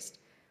embraced,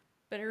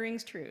 but it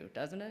rings true,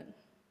 doesn't it?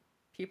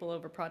 People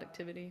over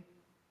productivity.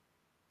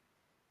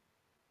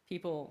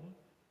 People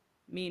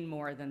mean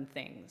more than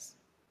things.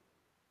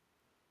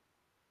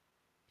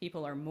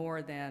 People are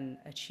more than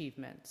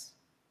achievements,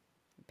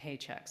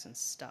 paychecks, and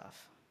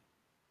stuff.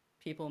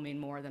 People mean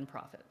more than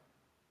profit.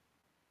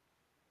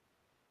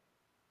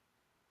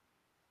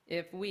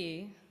 If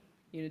we,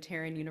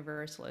 Unitarian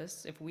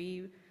Universalists, if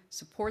we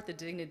support the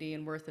dignity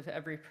and worth of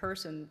every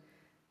person,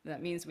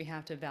 that means we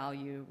have to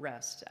value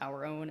rest,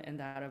 our own and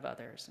that of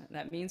others. And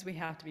that means we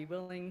have to be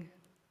willing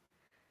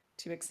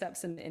to accept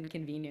some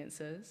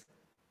inconveniences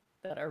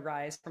that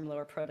arise from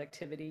lower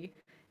productivity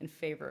in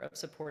favor of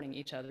supporting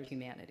each other's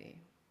humanity.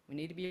 We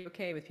need to be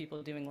okay with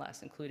people doing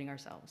less, including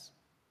ourselves.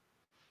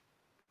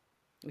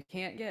 We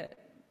can't get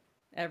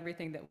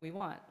everything that we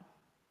want,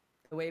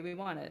 the way we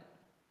want it,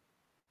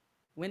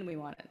 when we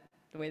want it,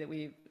 the way that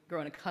we've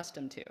grown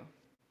accustomed to.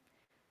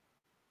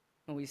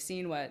 And we've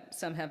seen what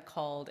some have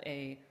called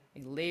a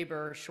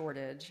labor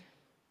shortage.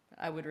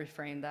 I would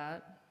reframe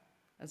that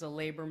as a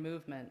labor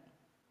movement.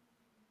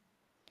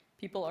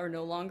 People are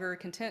no longer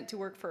content to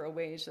work for a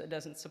wage that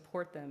doesn't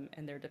support them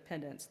and their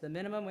dependents. The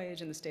minimum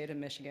wage in the state of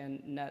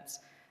Michigan nets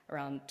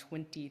around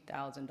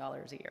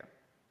 $20,000 a year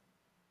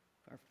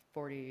for a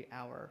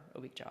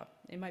 40-hour-a-week job.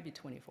 It might be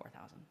 $24,000.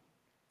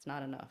 It's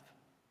not enough.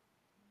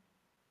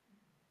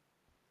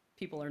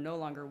 People are no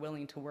longer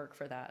willing to work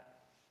for that,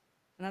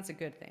 and that's a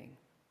good thing.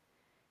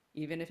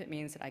 even if it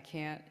means that I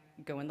can't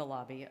go in the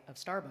lobby of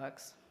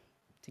Starbucks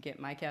to get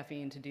my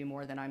caffeine to do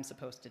more than I'm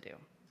supposed to do.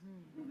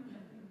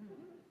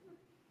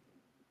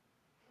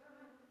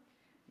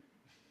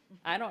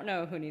 I don't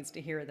know who needs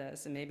to hear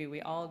this, and maybe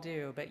we all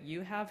do, but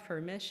you have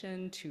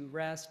permission to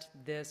rest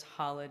this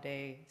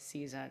holiday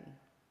season.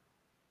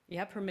 You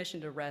have permission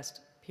to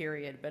rest,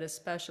 period, but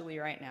especially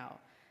right now.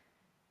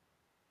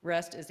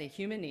 Rest is a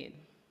human need.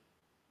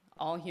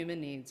 All human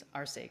needs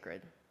are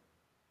sacred.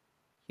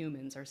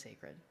 Humans are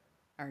sacred.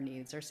 Our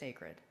needs are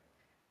sacred.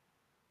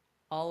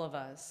 All of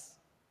us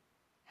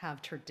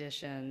have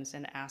traditions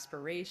and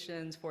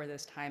aspirations for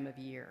this time of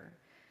year.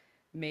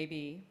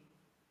 Maybe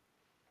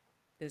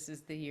this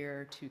is the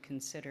year to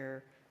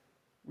consider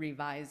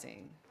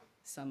revising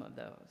some of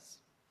those.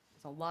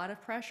 It's a lot of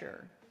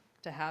pressure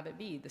to have it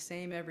be the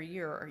same every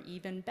year, or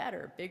even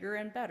better, bigger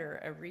and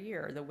better every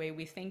year, the way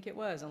we think it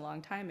was a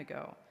long time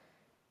ago.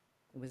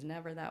 It was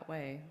never that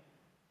way.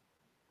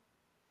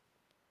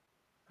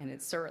 And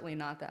it's certainly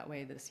not that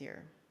way this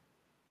year.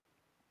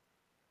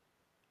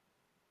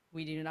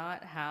 We do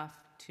not have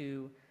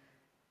to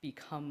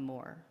become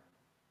more.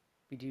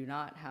 We do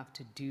not have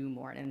to do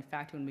more. And in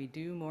fact, when we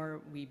do more,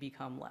 we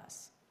become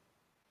less.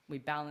 We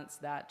balance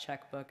that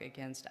checkbook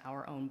against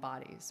our own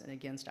bodies and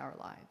against our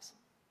lives.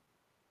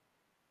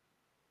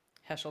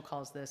 Heschel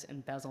calls this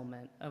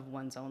embezzlement of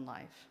one's own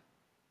life.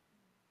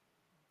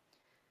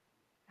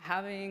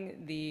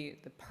 Having the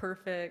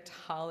perfect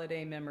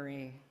holiday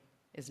memory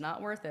is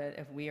not worth it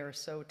if we are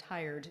so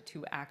tired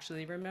to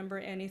actually remember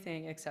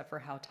anything except for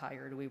how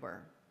tired we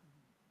were.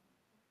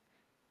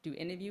 Do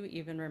any of you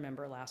even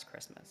remember last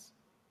Christmas?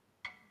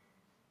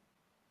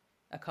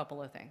 A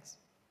couple of things.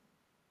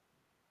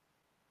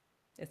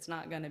 It's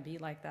not going to be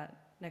like that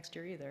next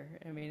year either.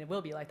 I mean, it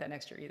will be like that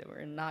next year either.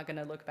 We're not going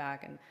to look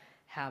back and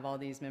have all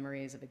these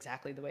memories of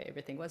exactly the way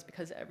everything was,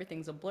 because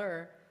everything's a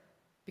blur,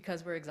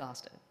 because we're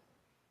exhausted.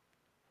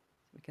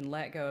 We can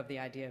let go of the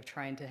idea of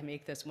trying to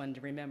make this one to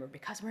remember,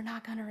 because we're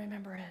not going to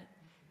remember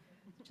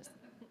it. Just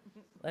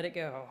let it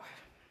go.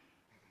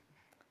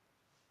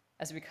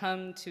 As we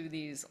come to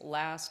these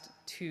last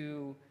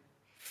two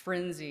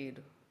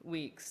frenzied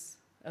weeks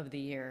of the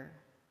year,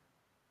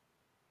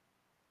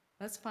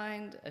 let's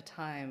find a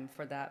time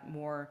for that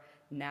more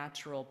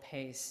natural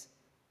pace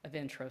of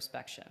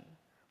introspection.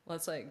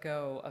 Let's let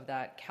go of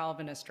that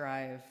Calvinist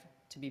drive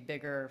to be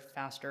bigger,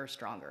 faster,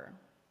 stronger.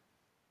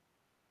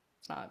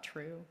 It's not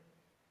true.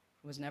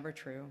 It was never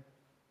true.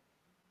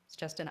 It's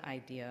just an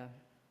idea,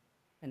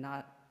 and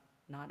not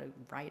a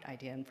right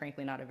idea, and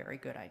frankly, not a very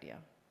good idea.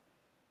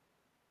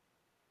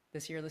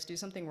 This year, let's do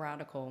something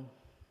radical.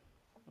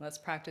 Let's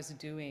practice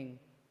doing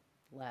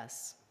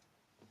less.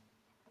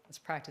 Let's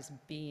practice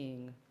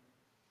being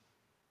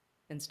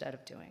instead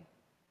of doing.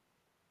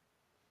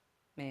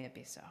 May it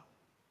be so.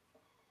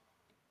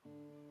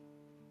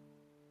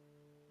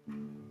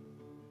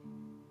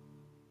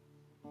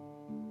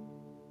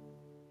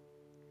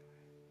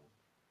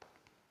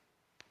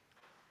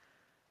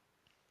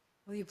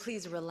 Will you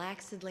please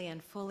relaxedly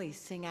and fully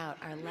sing out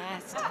our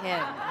last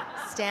hymn,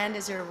 Stand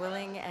as You're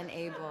Willing and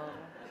Able.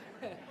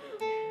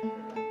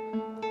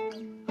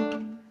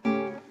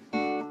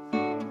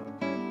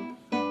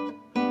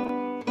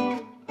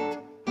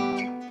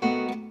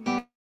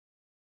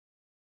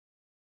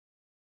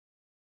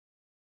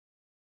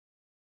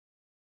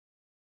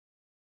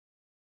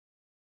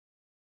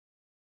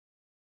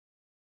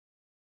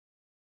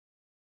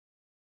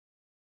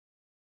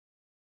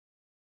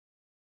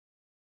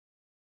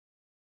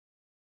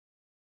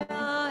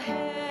 The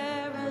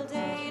herald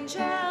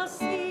angels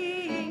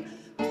sing,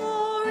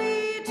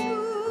 glory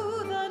to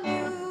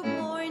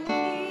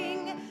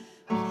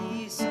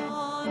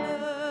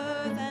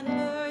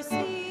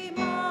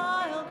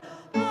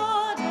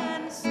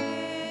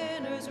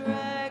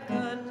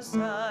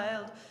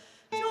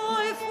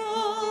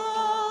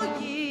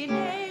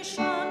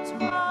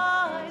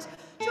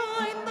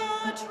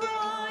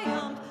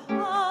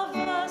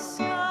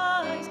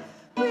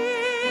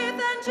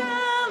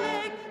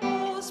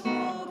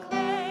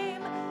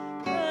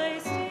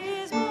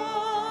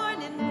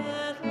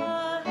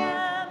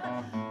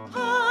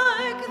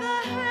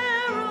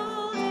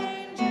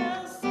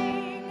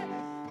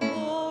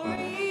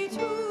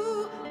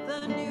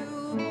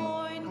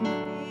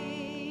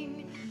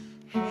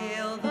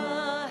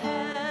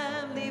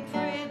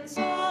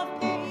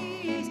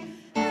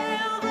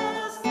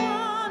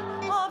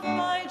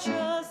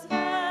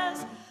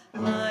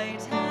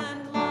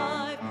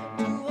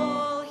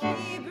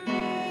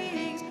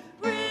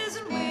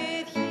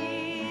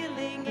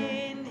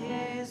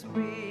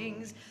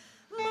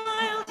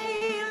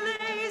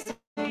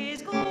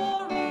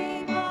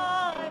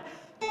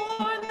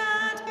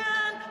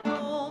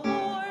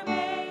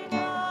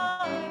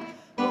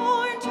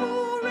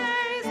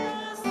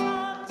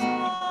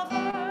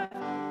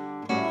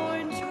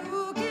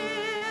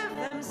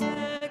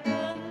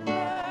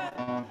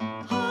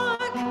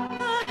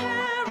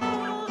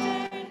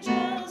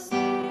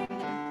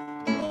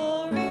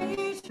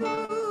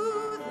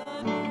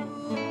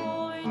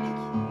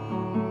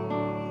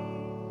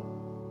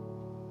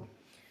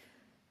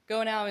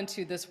Go now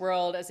into this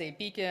world as a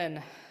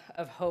beacon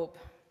of hope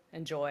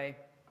and joy.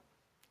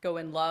 Go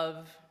in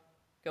love,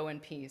 go in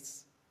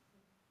peace.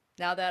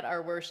 Now that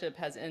our worship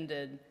has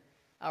ended,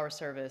 our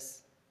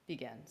service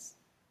begins.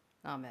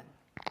 Amen.